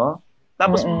commute, no?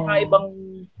 Tapos mga ibang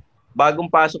bagong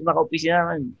pasok na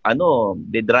ka-opisina,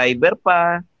 the driver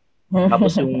pa.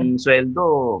 Tapos yung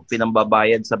sweldo,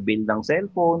 pinambabayad sa bill ng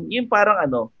cellphone. Yung parang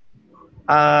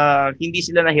hindi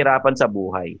sila nahirapan sa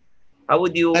buhay. How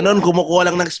would you... kumukuha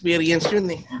lang ng experience yun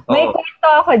eh. May kwento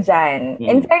ako dyan.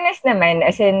 In fairness naman,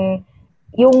 as in,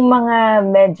 yung mga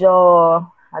medyo...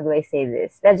 how do I say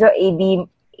this? Medyo AB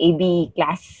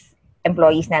class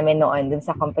employees namin noon dun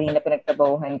sa company na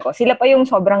pinagtrabahuhan ko. Sila pa yung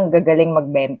sobrang gagaling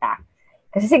magbenta.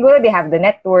 Kasi siguro they have the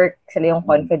network, sila yung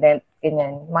confident,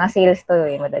 ganyan. Mga sales to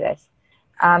madalas.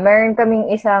 Meron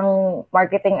kaming isang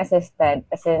marketing assistant,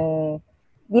 as in,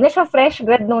 di na siya fresh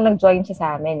grad nung nag-join siya sa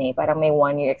amin eh. Parang may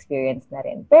 1 year experience na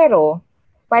rin. Pero,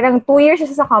 parang 2 years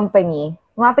siya sa company.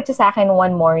 Umapit siya sa akin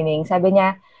one morning. Sabi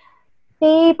niya,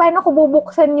 paano ko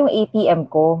bubuksan yung ATM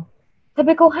ko?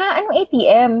 Sabi ko, anong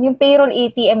ATM? Yung payroll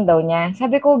ATM daw niya.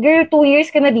 Sabi ko, girl, 2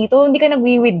 years ka na dito, hindi ka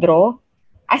nag-withdraw?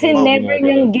 As in, never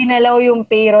niyang ginalaw yung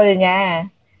payroll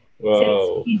niya. Wow.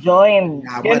 Since he joined.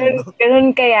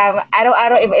 Ganun kaya,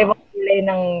 araw-araw, iba-ibang kulay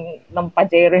ng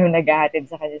pajero yung naghahatid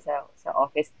sa kanya sa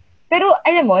office. Pero,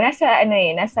 alam mo, nasa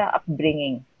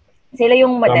upbringing. Sila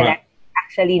yung madalas,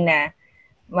 actually, na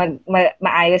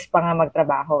maayos pa nga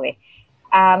magtrabaho eh.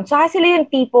 Tsaka sila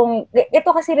yung tipong, ito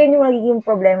kasi rin yung nagiging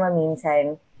problema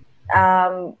minsan.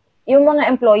 Yung mga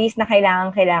employees na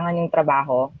kailangan yung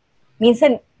trabaho,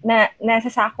 minsan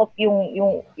nasasakop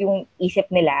yung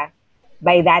isip nila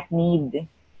by that need.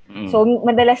 So,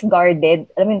 madalas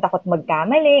guarded. Alam mo yung takot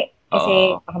magkamali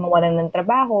kasi baka mawalan ng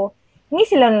trabaho. Hindi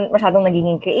sila masyadong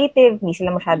nagiging creative, hindi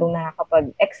sila masyadong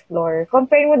nakakapag-explore.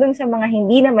 Compare mo dun sa mga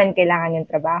hindi naman kailangan yung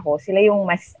trabaho, sila yung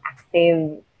mas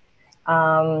active,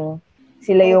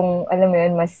 sila yung, alam mo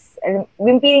yun,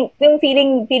 yung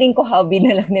feeling ko hobby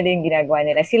na lang nila yung ginagawa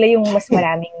nila. Sila yung mas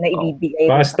maraming naibibigay.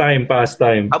 Pastime.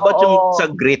 How about yung sa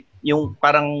grit? Yung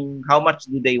parang, how much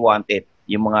do they want it?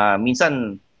 Yung mga,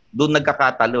 minsan, doon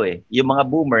nagkakatalo eh. Yung mga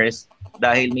boomers,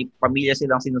 dahil may pamilya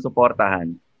silang sinusuportahan,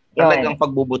 talagang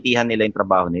pagbubutihan nila yung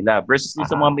trabaho nila. Versus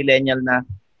sa mga millennial na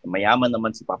mayaman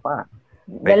naman si papa.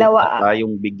 Dalawa.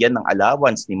 Yung bigyan ng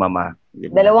allowance ni mama.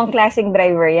 Dalawang klaseng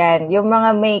driver yan. Yung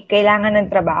mga may kailangan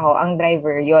ng trabaho, ang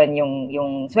driver yon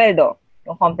yung sweldo,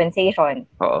 yung compensation,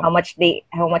 how much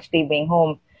they bring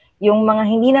home. Yung mga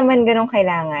hindi naman ganun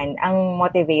kailangan, ang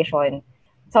motivation,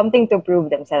 something to prove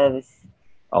themselves.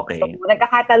 Okay. So,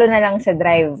 nagkakatalo na lang sa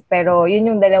drive, pero yun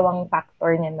yung dalawang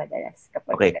factor niyan madalas.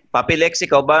 Okay. Papi Lex,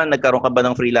 ikaw ba, nagkaroon ka ba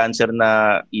ng freelancer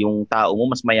na yung tao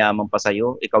mo mas mayaman pa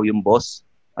sa'yo? Ikaw yung boss?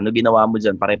 Ano ginawa mo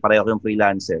dyan? Pare-pareho yung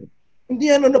freelancer. Hindi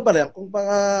pa rin. Kung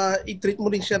i-treat mo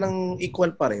rin siya ng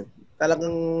equal pa rin.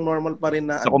 Talagang normal pa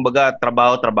rin na... So, kumbaga,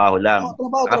 trabaho lang.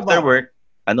 Trabaho. After work,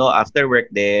 after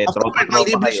work,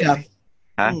 malibre siya.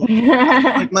 Ha?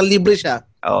 Malibre siya.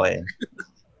 Okay.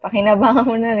 Pakinabangan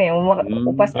mo na rin.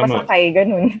 Upas pa sa kay,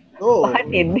 ganun. Oo.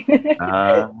 Pakatid.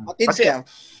 Patid siya.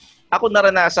 ako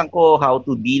naranasan ko how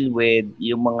to deal with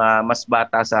yung mga mas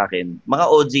bata sa akin, mga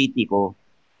OJT ko.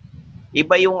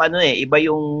 Iba yung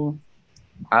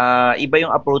iba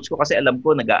yung approach ko kasi alam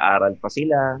ko nag-aaral pa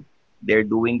sila. They're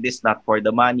doing this not for the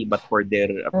money but for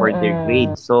their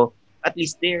grades. So at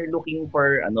least they're looking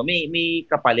for may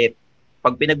kapalit.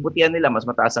 Pag pinagbutihan nila, mas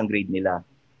mataas ang grade nila.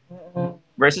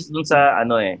 Versus dun sa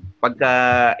pagka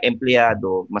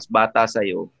empleyado, mas bata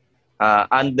sa'yo,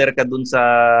 under ka dun sa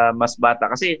mas bata.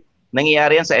 Kasi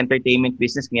nangyayari yan sa entertainment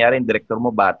business, nangyayari yung director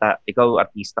mo bata. Ikaw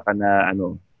artista ka na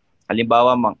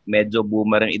halimbawa medyo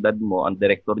boomer ang edad mo, ang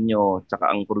director nyo, tsaka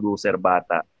ang producer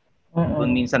bata.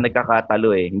 Doon minsan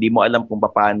nagkakatalo Hindi mo alam kung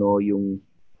paano yung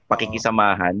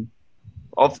pakikisamahan.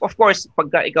 Of course,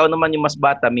 pagka ikaw naman yung mas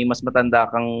bata, may mas matanda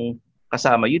kang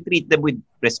kasama, you treat them with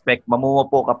respect,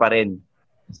 mamumupo ka pa rin.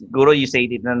 Siguro you say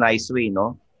it in a nice way,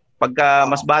 no? Pagka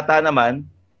mas bata naman,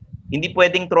 hindi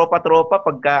pwedeng tropa-tropa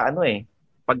pagka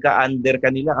pagka under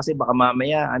ka nila kasi baka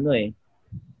mamaya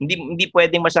hindi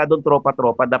pwedeng masyadong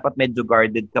tropa-tropa, dapat medyo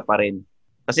guarded ka pa rin.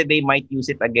 Kasi they might use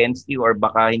it against you or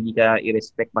baka hindi ka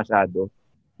i-respect masyado,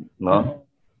 no?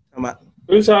 Tama.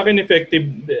 Well, sa akin effective,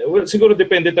 siguro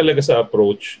depende talaga sa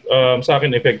approach. Sa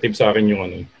akin effective sa akin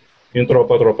yung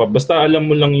tropa-tropa. Basta alam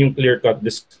mo lang yung clear-cut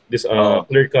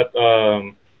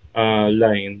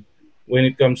line when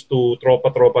it comes to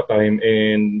tropa-tropa time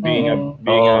and being a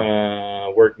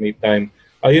workmate time.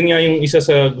 Ayun nga yung isa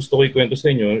sa gusto ko ikwento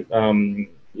sa inyo.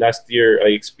 Last year,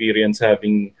 I experienced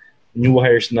having new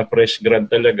hires na fresh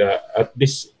grad talaga at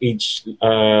this age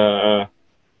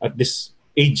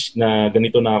na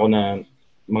ganito na ako na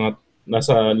mga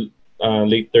nasa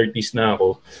late 30s na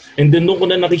ako. And then doon ko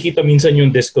na nakikita minsan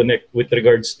yung disconnect with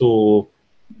regards to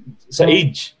sa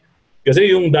age.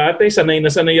 Kasi yung dati, sanay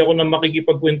ako na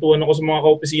makikipagkwentuhan ako sa mga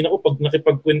kaopisina ko. Pag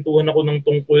nakipagkwentuhan ako ng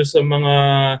tungkol sa mga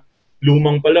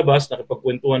lumang palabas,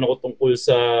 nakipagkwentuhan ako tungkol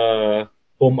sa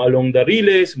Home Along the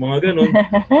Riles, mga ganun.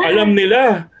 Alam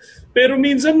nila. Pero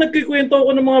minsan nagkikwento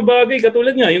ako ng mga bagay.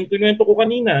 Katulad nga, yung kinuwento ko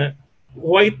kanina,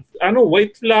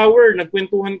 white flower,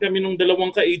 nagkwentuhan kami nung dalawang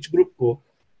ka-age group ko.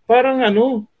 Parang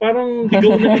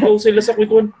ligaw sila sa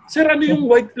kwentuhan. Sir, ano yung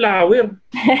white flower?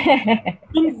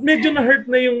 Medyo na-hurt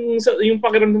na yung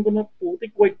pakiramdam ko na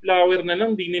putik, white flower na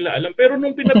lang, di nila alam. Pero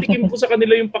nung pinatikim ko sa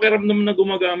kanila yung pakiramdam na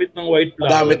gumagamit ng white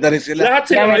flower. Gamit na rin sila. Lahat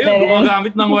sila ngayon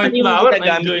gumagamit ng white flower.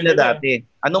 Gamit nila dati.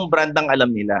 Anong brand ang alam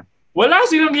nila? Wala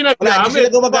silang ginagamit. Wala sila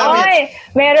gumagamit. Oy,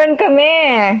 meron kami.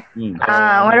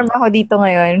 Meron ba ako dito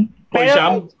ngayon?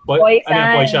 Poisham?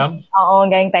 Poisham? Oo,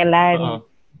 galing Thailand.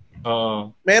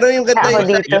 Meron yung ganda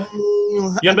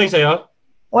Yan ba yung sa'yo?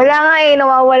 Wala nga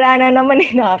nawawala na naman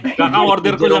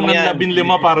Kaka-order ko lang ng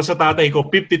 15 para sa tatay ko,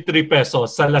 53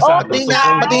 pesos sa Lazada. Pati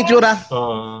yung tsura.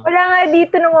 Wala nga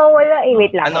dito nawawala.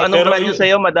 Wait lang. Anong brand yun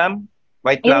sa'yo, madam?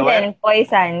 White flower?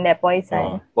 Poison.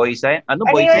 Poison? Ano,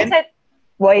 poison?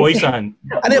 Poison.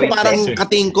 Ano yung parang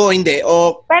katingko, hindi?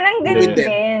 O parang ganun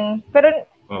din. Pero,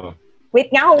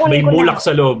 wait nga, kukunin ko na. May bulak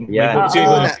sa loob. Yan.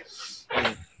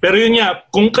 Pero yun nga,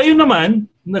 kung kayo naman,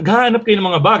 naghahanap kayo ng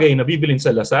mga bagay na bibilin sa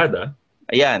Lazada.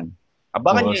 Ayan.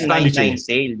 Abangan nyo yung 99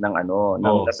 sale ng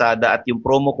Lazada at yung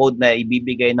promo code na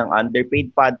ibibigay ng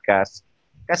Underpaid Podcast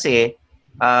kasi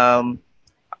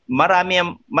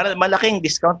malaking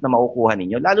discount na makukuha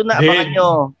ninyo. Lalo na abangan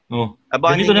nyo.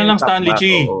 Ganito na lang, Stanley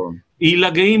Chi.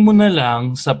 Ilagay mo na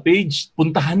lang sa page,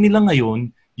 puntahan nila ngayon,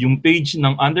 yung page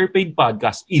ng Underpaid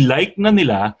Podcast, i-like na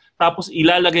nila, tapos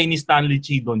ilalagay ni Stanley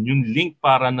Chi doon yung link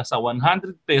para nasa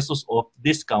 100 pesos off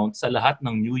discount sa lahat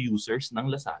ng new users ng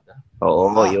Lazada.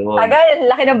 Oo, yun. Tagal,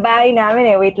 laki ng bahay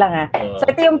namin Wait lang So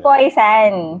ito yung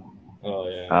Poison.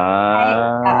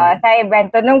 Yeah. Sa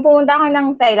event. Nung pumunta ako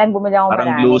ng Thailand, bumili ako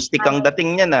parang marami. Glue stick ang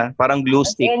dating niya na. Parang glue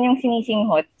stick. Yan yung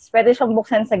sinisinghot. Pwede siyang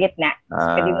buksan sa gitna.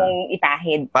 Pwede mong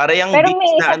itahid. Para yung pero Vicks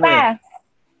may isa na pa.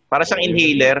 Para siyang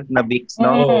inhaler na Vicks,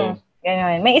 no?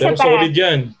 Ganun. May isa pero pa. Solid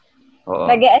yan.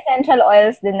 Nag-essential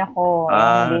oils din ako.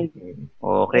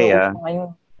 Okay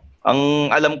Ang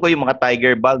alam ko yung mga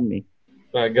Tiger Balm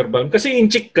Tiger Balm. Kasi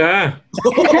in-chick ka.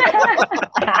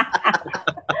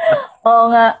 Oo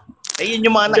nga. Yun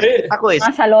yung mga nakikita ko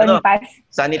Mga salon pass.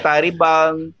 Sanitary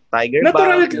Balm, Tiger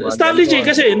Natural, Balm. Stanley J,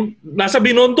 kasi nasa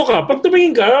Binondo ka. Pag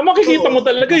tumingin ka, makikita mo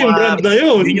talaga yung brand na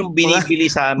yun. Yun yung binibili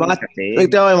sa amin kasi.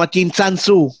 Ito yung mga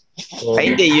Chinsansu.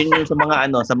 Ay hindi, yun yung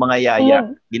sa mga yaya.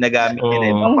 Ginagamit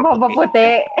nila. Ang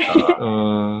papaputi.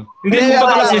 Hindi mo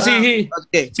ba kasi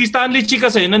si Stanley Chi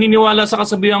kasi naniniwala sa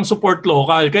kasabihang support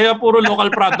local. Kaya puro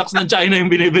local products ng China yung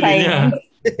binibili niya.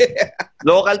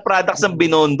 Local products ng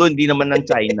Binondo, hindi naman ng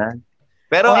China.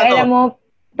 Pero alam mo,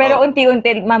 Pero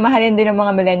unti-unti, mamahalin din ng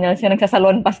mga millennials yung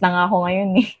nagsasalon pass na nga ako ngayon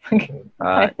eh.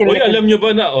 Uy, alam nyo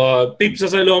ba na, tip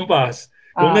sa salon pass.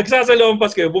 Kung nagsasalon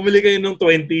pass kayo, bumili kayo ng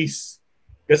 20s.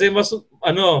 Kasi mas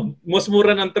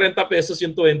mura ng 30 pesos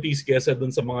yung 20s kaysa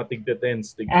dun sa mga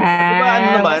tigte-10s.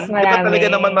 Diba talaga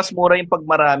naman mas mura yung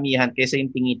pagmaramihan kaysa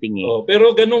yung tingi-tingi.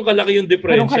 Pero ganun kalaki yung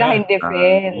diferensya. Ganun kalaki yung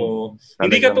difference.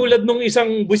 Hindi katulad nung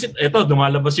isang buwisit. Eto,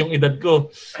 dumalabas yung edad ko.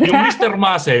 Yung Mr.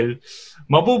 Muscle,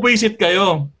 mabubuisit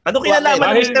kayo. Ano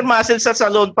kinalaman ng Mr. Muscle sa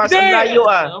salon pass? Ang layo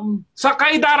Sa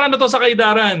kaidaran na to, sa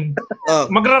kaidaran.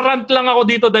 Magrarant lang ako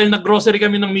dito dahil nag-grocery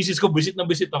kami ng misis ko. Buwisit na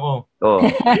buwisit ako.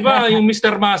 Di ba yung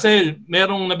Mr. Muscle,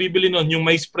 merong nabibili nun, yung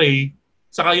may spray,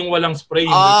 saka yung walang spray.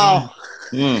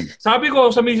 Sabi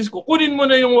ko sa misis ko, kunin mo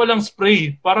na yung walang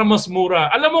spray para mas mura.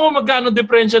 Alam mo kung magkano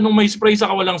diferensya nung may spray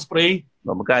saka walang spray?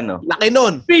 Magkano? Laki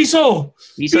nun. Piso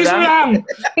lang.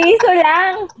 Piso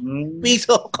lang.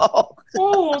 Piso ko.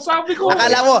 Sabi ko.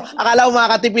 Akala mo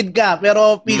makakatipid ka,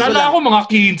 pero piso lang. Akala ko mga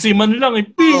 15 man lang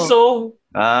Piso.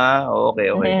 Okay.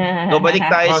 So balik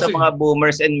tayo sa mga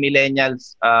boomers and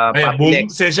millennials.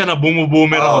 Sesya na,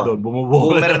 bumuboomer ako doon.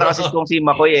 Boomer na kasi itong si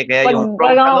Makoy Kaya yung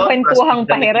walang kwentuhang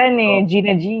pahiran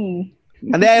Gina G.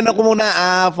 Ko muna,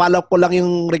 follow up ko lang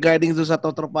yung regarding sa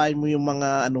totropahin mo yung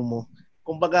mga mo.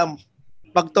 Kumbaga,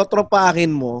 pag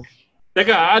totropahin mo.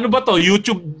 Teka, ano ba to?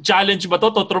 YouTube challenge ba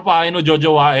to? Totropahin o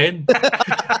jojowain?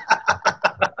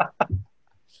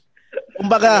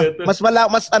 Kumbaga,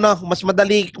 mas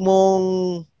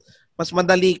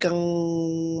madali kang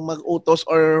mag-utos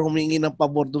or humingi ng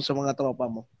pabor dun sa mga tropa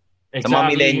mo. Exactly. Sa mga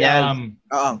millennial.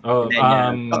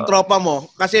 Pag tropa mo.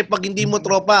 Kasi pag hindi mo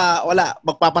tropa, wala.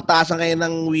 Magpapataasan kayo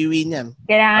ng wiwi niyan.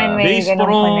 Kailangan may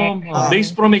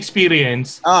based from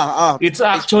experience, it's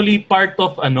actually part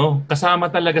of kasama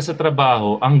talaga sa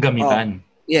trabaho ang gamitan.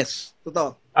 Yes,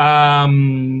 totoo.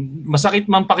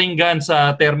 Masakit man pakinggan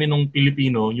sa terminong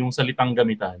Pilipino yung salitang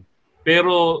gamitan.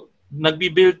 Pero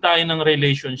nagbi-build tayo ng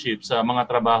relationship sa mga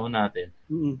trabaho natin.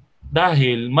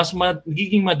 Dahil mas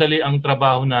magiging madali ang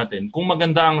trabaho natin kung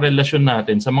maganda ang relasyon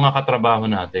natin sa mga katrabaho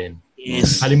natin.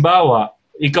 Yes. Halimbawa,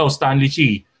 ikaw Stanley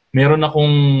Chi, meron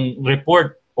akong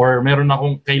report or meron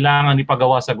akong kailangan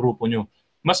ipagawa sa grupo nyo.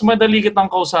 Mas madali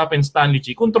kitang kausapin, Stanley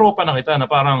Chi, kung tropa na kita na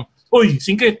parang, uy,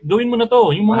 singkit, gawin mo na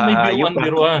to. Yung mga may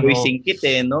biruan. Uy, singkit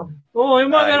no?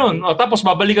 Yung mga ganun. Tapos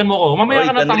babalikan mo ko. Mamaya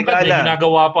ka na tangkad, may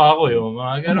ginagawa pa ako. Yung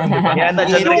mga ganun. Yan na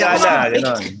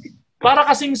ganun. Para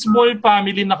kasing small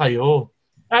family na kayo.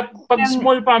 At pag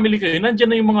small family kayo, nandiyan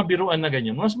na yung mga biruan na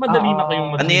ganyan. Mas madali na kayong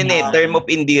madali. Term of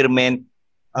endearment.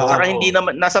 Saka hindi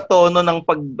naman nasa tono ng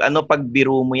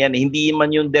pagbiro mo yan. Hindi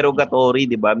man yung derogatory,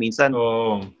 'di ba? Minsan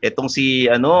etong si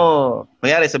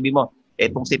kunyari sabi mo,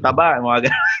 etong si Taba, mga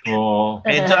ganun.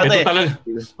 Ito talaga.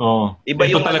 Iba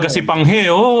yung talaga si Panghe,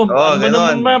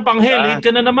 ganun. Panghe, late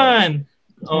ka na naman.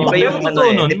 Iba yung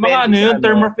mga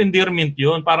term of endearment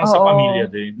yun, parang sa pamilya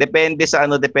din.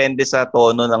 Depende sa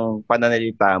tono ng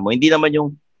pananalita mo. Hindi naman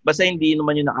yung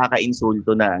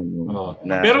nakaka-insulto na.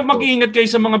 Pero mag-iingat kayo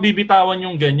sa mga bibitawan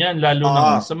yung ganyan, lalo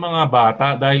na sa mga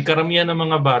bata. Dahil karamihan ng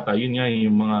mga bata, yun nga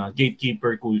yung mga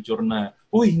gatekeeper culture na,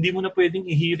 uy, hindi mo na pwedeng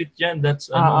ihirit yan. That's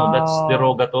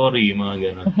derogatory, mga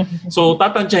gano'n. So,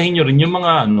 tatansyahin nyo rin yung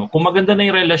mga kung maganda na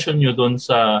yung relasyon nyo doon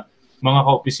sa mga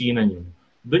kaopisina nyo,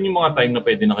 doon yung mga time na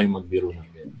pwede na kayo magbiro ng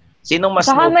ganyan. Sinong mas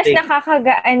saka mas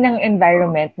nakakagaan ng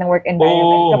environment, ng work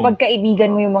environment. Kapag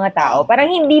kaibigan mo yung mga tao, parang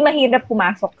hindi mahirap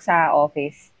pumasok sa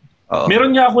office.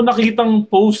 Meron nga ako nakitang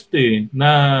post na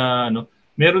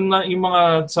meron na yung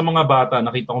sa mga bata,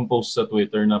 nakita kong post sa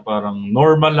Twitter na parang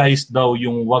normalized daw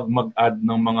yung wag mag-add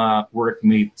ng mga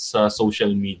workmates sa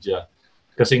social media.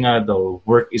 Kasi nga daw,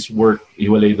 work is work,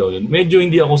 iwalay daw yun. Medyo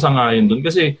hindi ako sangayon doon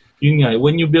kasi yun nga,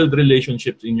 when you build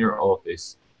relationships in your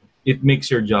office, it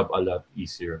makes your job a lot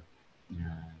easier.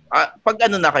 Pag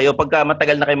pagka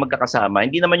matagal na kayo magkakasama,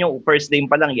 hindi naman yung first day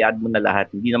pa lang i-add mo na lahat.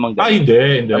 Hindi naman ganun.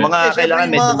 Hindi. Mga kailangan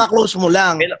medyo close mo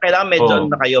lang. Kailangan medyo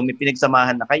na kayo, may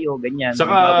pinagsamahan na kayo, ganyan.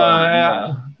 Saka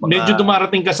medyo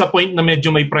dumarating ka sa point na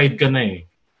medyo may pride ka na eh.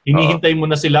 Hinihintay mo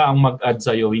na sila ang mag-add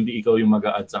sa'yo, hindi ikaw yung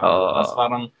mag-add sa kanila.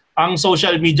 Parang ang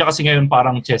social media kasi ngayon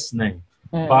parang chess na eh.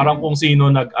 Parang kung sino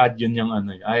nag-add yun yung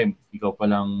ay, ikaw pa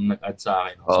lang nag-add sa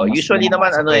akin. So, usually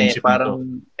naman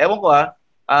parang, ewan ko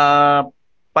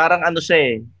parang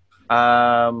siya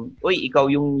uy, ikaw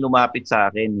yung lumapit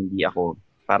sa akin, hindi ako.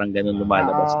 Parang ganun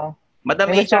lumalabas.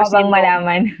 Madam HR, bang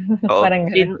malaman? Parang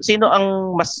sino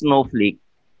ang mas snowflake?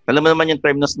 Alam mo naman yung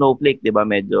term na snowflake, di ba?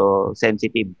 Medyo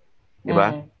sensitive. Di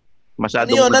ba?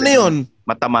 Masyadong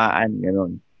matamaan,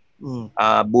 ganun.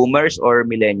 Boomers or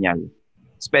millennial?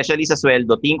 Especially sa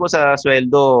sweldo. Tingin ko sa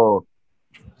sweldo,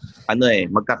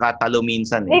 magkakatalo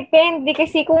minsan eh. Depende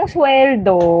kasi kung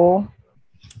sweldo,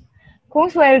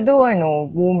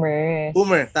 boomer.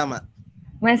 Boomer, tama.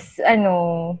 Mas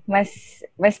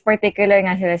particular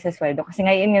nga sila sa sweldo. Kasi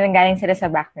ngayon nilang galing sila sa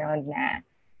background na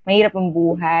mahirap ang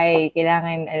buhay.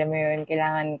 Kailangan, alam mo yun,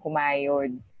 kailangan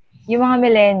kumayod. Yung mga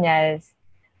millennials,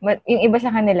 yung iba sa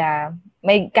kanila,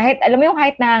 kahit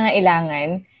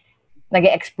nangangailangan,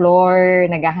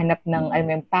 nag-explore, naghahanap ng, alam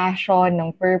mo yung passion,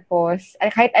 ng purpose.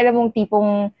 Kahit alam mong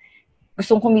tipong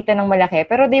gustong kumita ng malaki,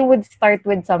 pero they would start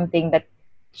with something that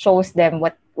shows them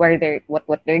what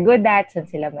they're good at, saan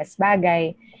sila mas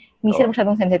bagay. Hindi sila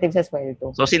masyadong sensitive sa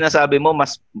sweldo. So sinasabi mo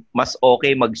mas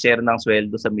okay mag-share ng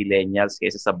sweldo sa millennials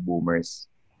kaysa sa boomers.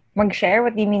 Mag-share?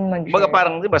 What do you mean mag-share? Baga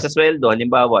parang 'di ba sa sweldo,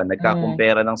 halimbawa,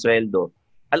 nagkakumpara ng sweldo.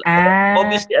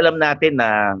 Obviously alam natin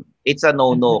na it's a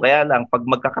no-no. Kaya lang pag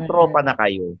magkakatropa na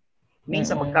kayo,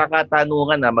 minsan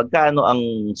magkakatanungan na magkano ang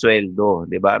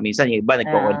sweldo, 'di ba? Minsan yung iba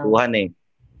nagkukwentuhan eh.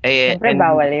 Siyempre,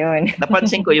 bawal yun.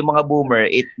 Napansin ko yung mga boomer,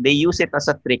 they use it as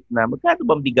a trick na magkano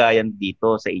bang bigayan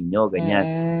dito sa inyo, ganyan.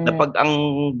 Na pag ang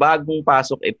bagong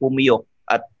pasok pumiyok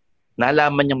at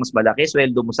nalaman niya mas malaki,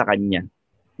 sweldo mo sa kanya.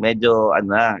 Medyo,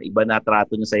 iba na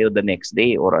trato niya sa'yo the next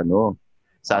day or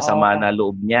sasama na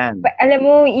loob niyan. Alam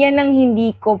mo, yan ang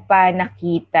hindi ko pa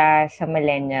nakita sa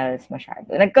millennials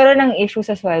masyado. Nagkaroon ng issue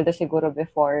sa sweldo siguro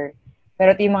before,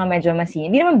 pero ito yung mga medyo mas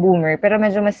senior. Hindi naman boomer, pero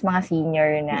medyo mas mga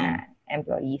senior na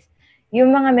employees.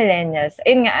 Yung mga millennials,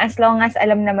 ayun nga, as long as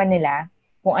alam naman nila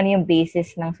kung ano yung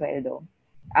basis ng sweldo.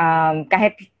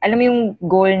 Kahit, alam mo yung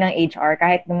goal ng HR,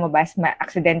 kahit lumabas,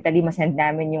 accidentally masend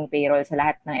namin yung payroll sa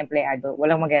lahat ng empleyado,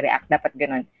 walang mag-react, dapat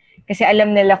ganun. Kasi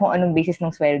alam nila kung anong basis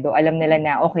ng sweldo, alam nila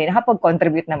na, okay,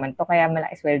 nakapag-contribute naman to, kaya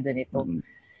malaki sweldo nito.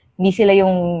 Hindi sila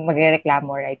yung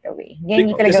magreklamo right away.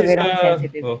 Yan yung talaga very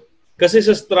sensitive. Kasi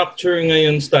sa structure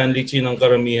ngayon, Stanley Chi, ng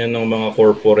karamihan ng mga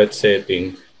corporate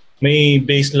setting, may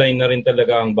baseline na rin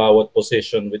talaga ang bawat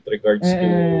position with regards to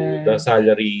the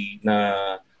salary na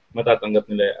matatanggap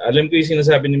nila. Alam ko yung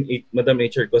sinasabi ni Madam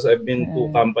HR because I've been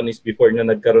to companies before na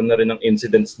nagkaroon na rin ng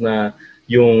incidents na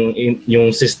yung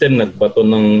system nagbato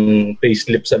ng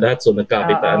payslip sa lahat, so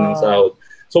nagkakitaan ng sahod.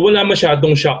 So wala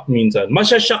masyadong shock minsan.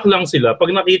 Masya-shock lang sila pag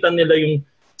nakita nila yung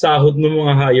sahod ng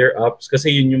mga higher ups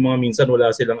kasi yun yung mga minsan wala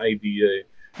silang idea eh.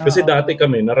 Kasi dati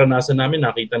kami, naranasan namin,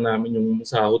 nakita namin yung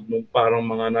sahod ng parang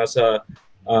mga nasa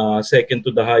second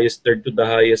to the highest, third to the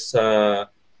highest sa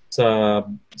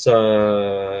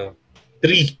 3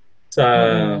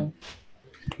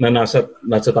 na nasa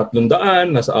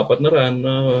 300, nasa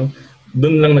 400,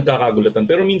 doon lang nagkakagulatan.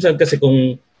 Pero minsan kasi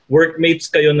kung workmates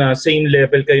kayo na same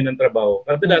level kayo ng trabaho,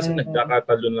 kadalasan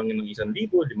nagkakatalon lang ng 1,000,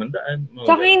 500.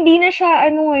 Tsaka hindi na siya,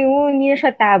 hindi na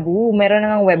siya taboo. Meron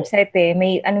na ng website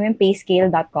may,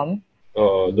 payscale.com.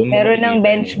 Meron ng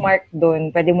benchmark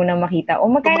doon. Pwede mo na makita.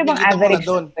 Magkano bang average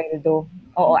ng sweldo?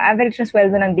 Average na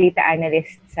sweldo ng data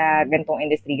analyst sa gantong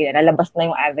industry. Lalabas na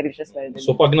yung average na sweldo.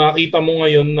 So pag nakita mo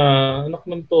ngayon na, anak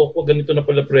ng toko, ganito na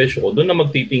pala presyo ko, doon na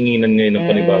magtitinginan ngayon ng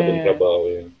panibagong trabaho.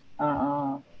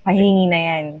 Pahingi na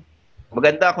yan.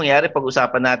 Maganda kung yari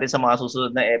pag-usapan natin sa mga susunod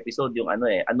na episode yung ano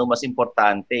mas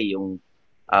importante, yung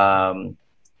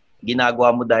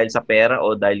ginagawa mo dahil sa pera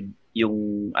o dahil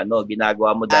yung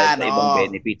ginagawa mo dahil sa ibang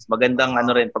benefits. Magandang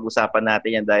rin pag-usapan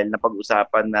natin yan dahil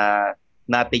napag-usapan na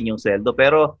natin yung sweldo.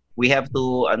 Pero we have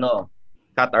to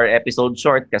cut our episode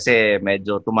short kasi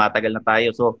medyo tumatagal na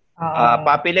tayo. So,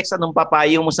 Papilex, anong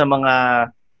papayo mo sa mga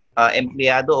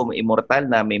empleyado o immortal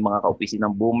na may mga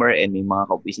kaopisinang boomer and may mga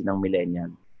kaopisinang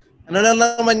millennial? Ano lang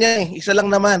naman yan isa lang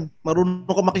naman. Marunong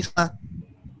ka makisama.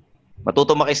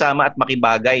 Matuto makisama at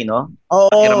makibagay, no?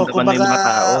 Oo,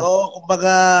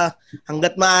 kumbaga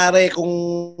hanggat maaari kung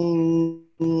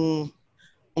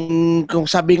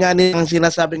sabi nga nila,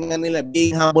 sinasabi nga nila,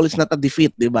 being humble is not a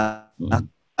defeat, di ba?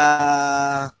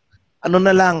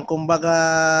 Na lang, kumbaga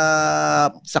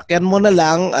sakyan mo na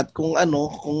lang at kung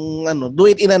do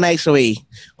it in a nice way.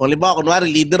 Kung halimbawa, kunwari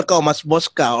leader ka o mas boss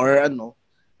ka or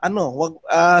wag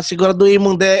siguraduhin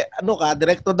mong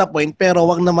direct to the point pero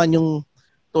wag naman yung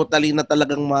totally na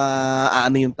talagang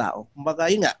yung tao.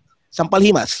 Kumbaga yun nga, sampal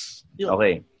himas. Yun.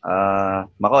 Okay.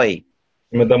 Makoy.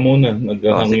 Madam muna,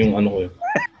 naghahang yung ko yun.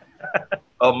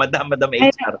 Madam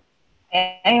HR.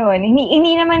 Ayun,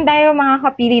 hindi naman tayo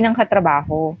makakapili ng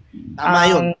katrabaho. Tama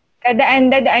yun.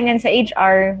 Dadaan yan sa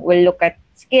HR, will look at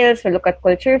skills, will look at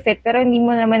culture fit, pero hindi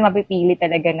mo naman mapipili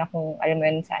talaga na kung alam mo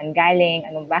yun saan galing,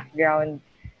 anong background.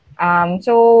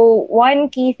 So,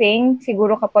 one key thing,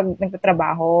 siguro kapag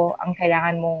nagtatrabaho, ang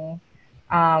kailangan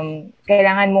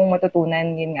mong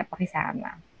matutunan, yun nga,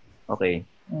 pakisama. Okay.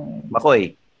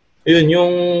 Makoy. Yun,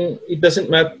 yung it doesn't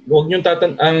matter,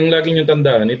 ang lagi nyo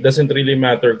tandaan, it doesn't really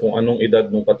matter kung anong edad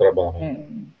nung katrabaho.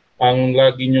 Ang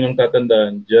lagi nyo nang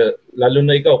tatandaan, lalo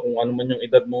na ikaw, kung ano man yung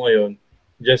edad mo ngayon,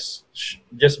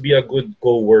 just be a good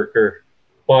co-worker.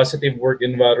 Positive work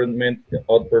environment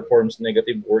outperforms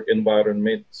negative work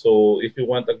environment. So if you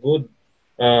want a good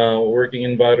working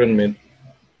environment,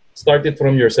 start it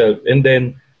from yourself. And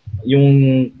then,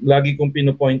 yung lagi kong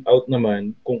pino-point out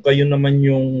naman, kung kayo naman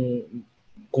yung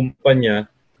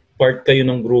kumpanya, part kayo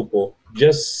ng grupo,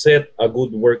 just set a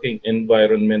good working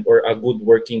environment or a good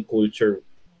working culture.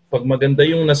 Pag maganda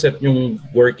yung naset yung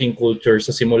working culture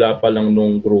sa simula pa lang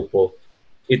nung grupo,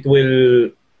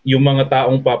 yung mga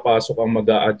taong papasok ang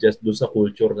mag-a-adjust doon sa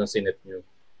culture na sinet nyo.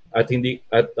 At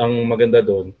ang maganda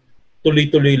doon,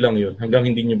 tuloy-tuloy lang yun hanggang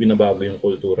hindi nyo binabago yung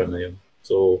kultura na yun.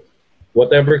 So,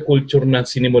 whatever culture na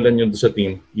sinimulan nyo doon sa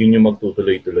team, yun yung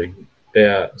magtutuloy-tuloy.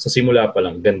 Kaya sa simula pa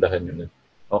lang, gandahan nyo na.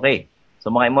 Okay.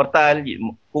 So mga immortal,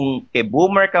 kung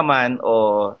boomer ka man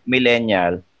o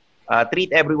millennial,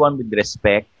 treat everyone with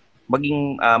respect.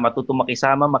 Maging matuto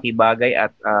makisama, makibagay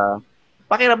at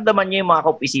pakiramdaman niyo yung mga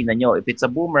kaopisina niyo. If it's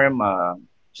a boomer,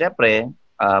 syempre,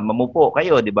 mamupo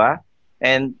kayo, di ba?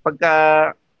 And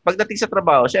pagdating sa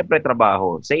trabaho, syempre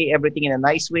trabaho. Say everything in a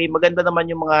nice way. Maganda naman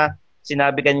yung mga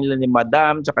sinabi kanila ni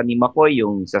Madam tsaka ni Makoy,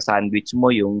 yung sa sandwich mo,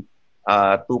 yung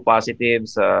 2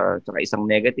 positives tsaka isang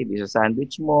negative, isa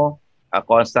sandwich mo,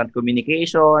 constant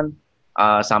communication,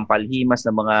 sampal himas na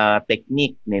mga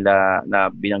technique nila na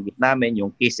binanggit namin,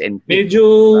 yung kiss and kick. Medyo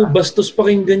bastos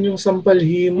pakinggan yung sampal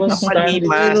himas. Sampal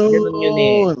himas, ganun yun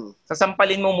eh.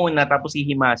 Sasampalin mo muna tapos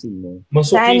hihimasin mo.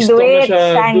 Masokista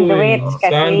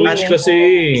sandwich kasi.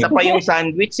 Isa pa yung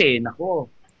sandwich eh. Nako.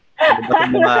 Ano ba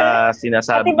itong mga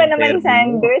sinasabi? Pati ba naman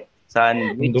sandwich?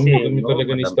 Sandwich dumi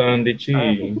talaga ni sandwich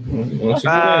eh.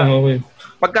 Okay.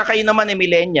 Pagka kayo naman ay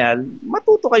millennial,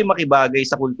 matuto kayo makibagay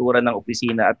sa kultura ng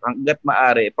opisina at hanggat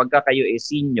maaari, pagka kayo ay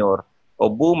senior o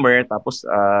boomer, tapos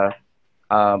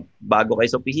bago kayo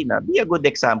sa opisina, be a good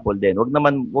example din.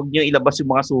 Wag niyo ilabas yung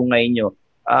mga sungay niyo.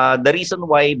 The reason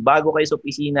why bago kayo sa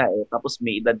opisina, tapos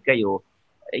may edad kayo,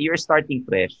 you're starting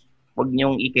fresh. Wag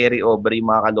niyong i-carry over yung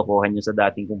mga kalokohan niyo sa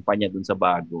dating kumpanya dun sa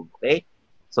bago. Okay?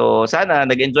 So sana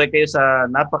nag-enjoy kayo sa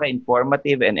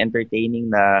napaka-informative and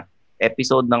entertaining na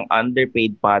episode ng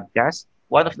Underpaid Podcast,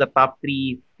 one of the top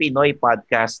 3 Pinoy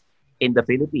podcasts in the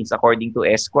Philippines according to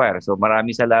Esquire. So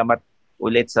maraming salamat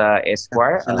ulit sa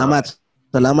Esquire. Salamat.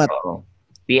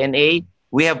 PNA,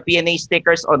 we have PNA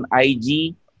stickers on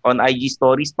IG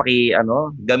stories.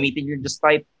 Gamitin niyo, just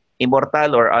type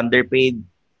Immortal or Underpaid.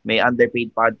 May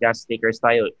Underpaid Podcast stickers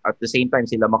tayo. At the same time,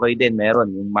 sila Makoy din meron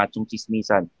yung Machong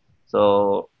Chismisan.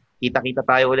 So, kita-kita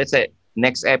tayo ulit sa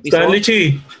next episode. Stanley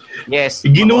Chi. Yes.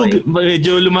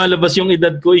 Medyo lumalabas yung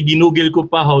edad ko. Ginugil ko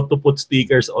pa how to put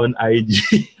stickers on IG.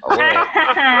 Okay.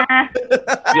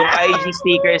 Yung IG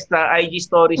stickers IG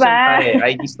stories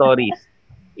IG stories.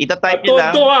 Ita-type nyo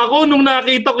lang. Tonto ako nung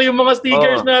nakita ko yung mga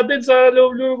stickers natin sa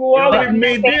loob ko. Wow, we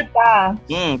made it.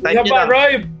 Type nyo lang.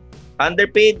 Arrived.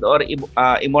 Underpaid or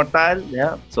Immortal.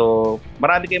 Yeah. So,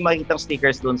 marami kayong makikita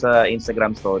stickers doon sa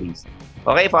Instagram stories.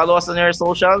 Okay, follow us on our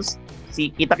socials.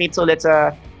 Kita-kits ulit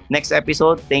sa next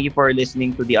episode. Thank you for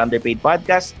listening to the Underpaid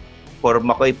Podcast. For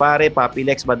Makoy Pare, Papi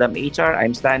Lex, Madam HR,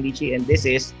 I'm Stanley Chi, and this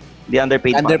is the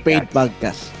Underpaid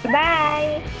Podcast.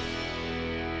 Bye!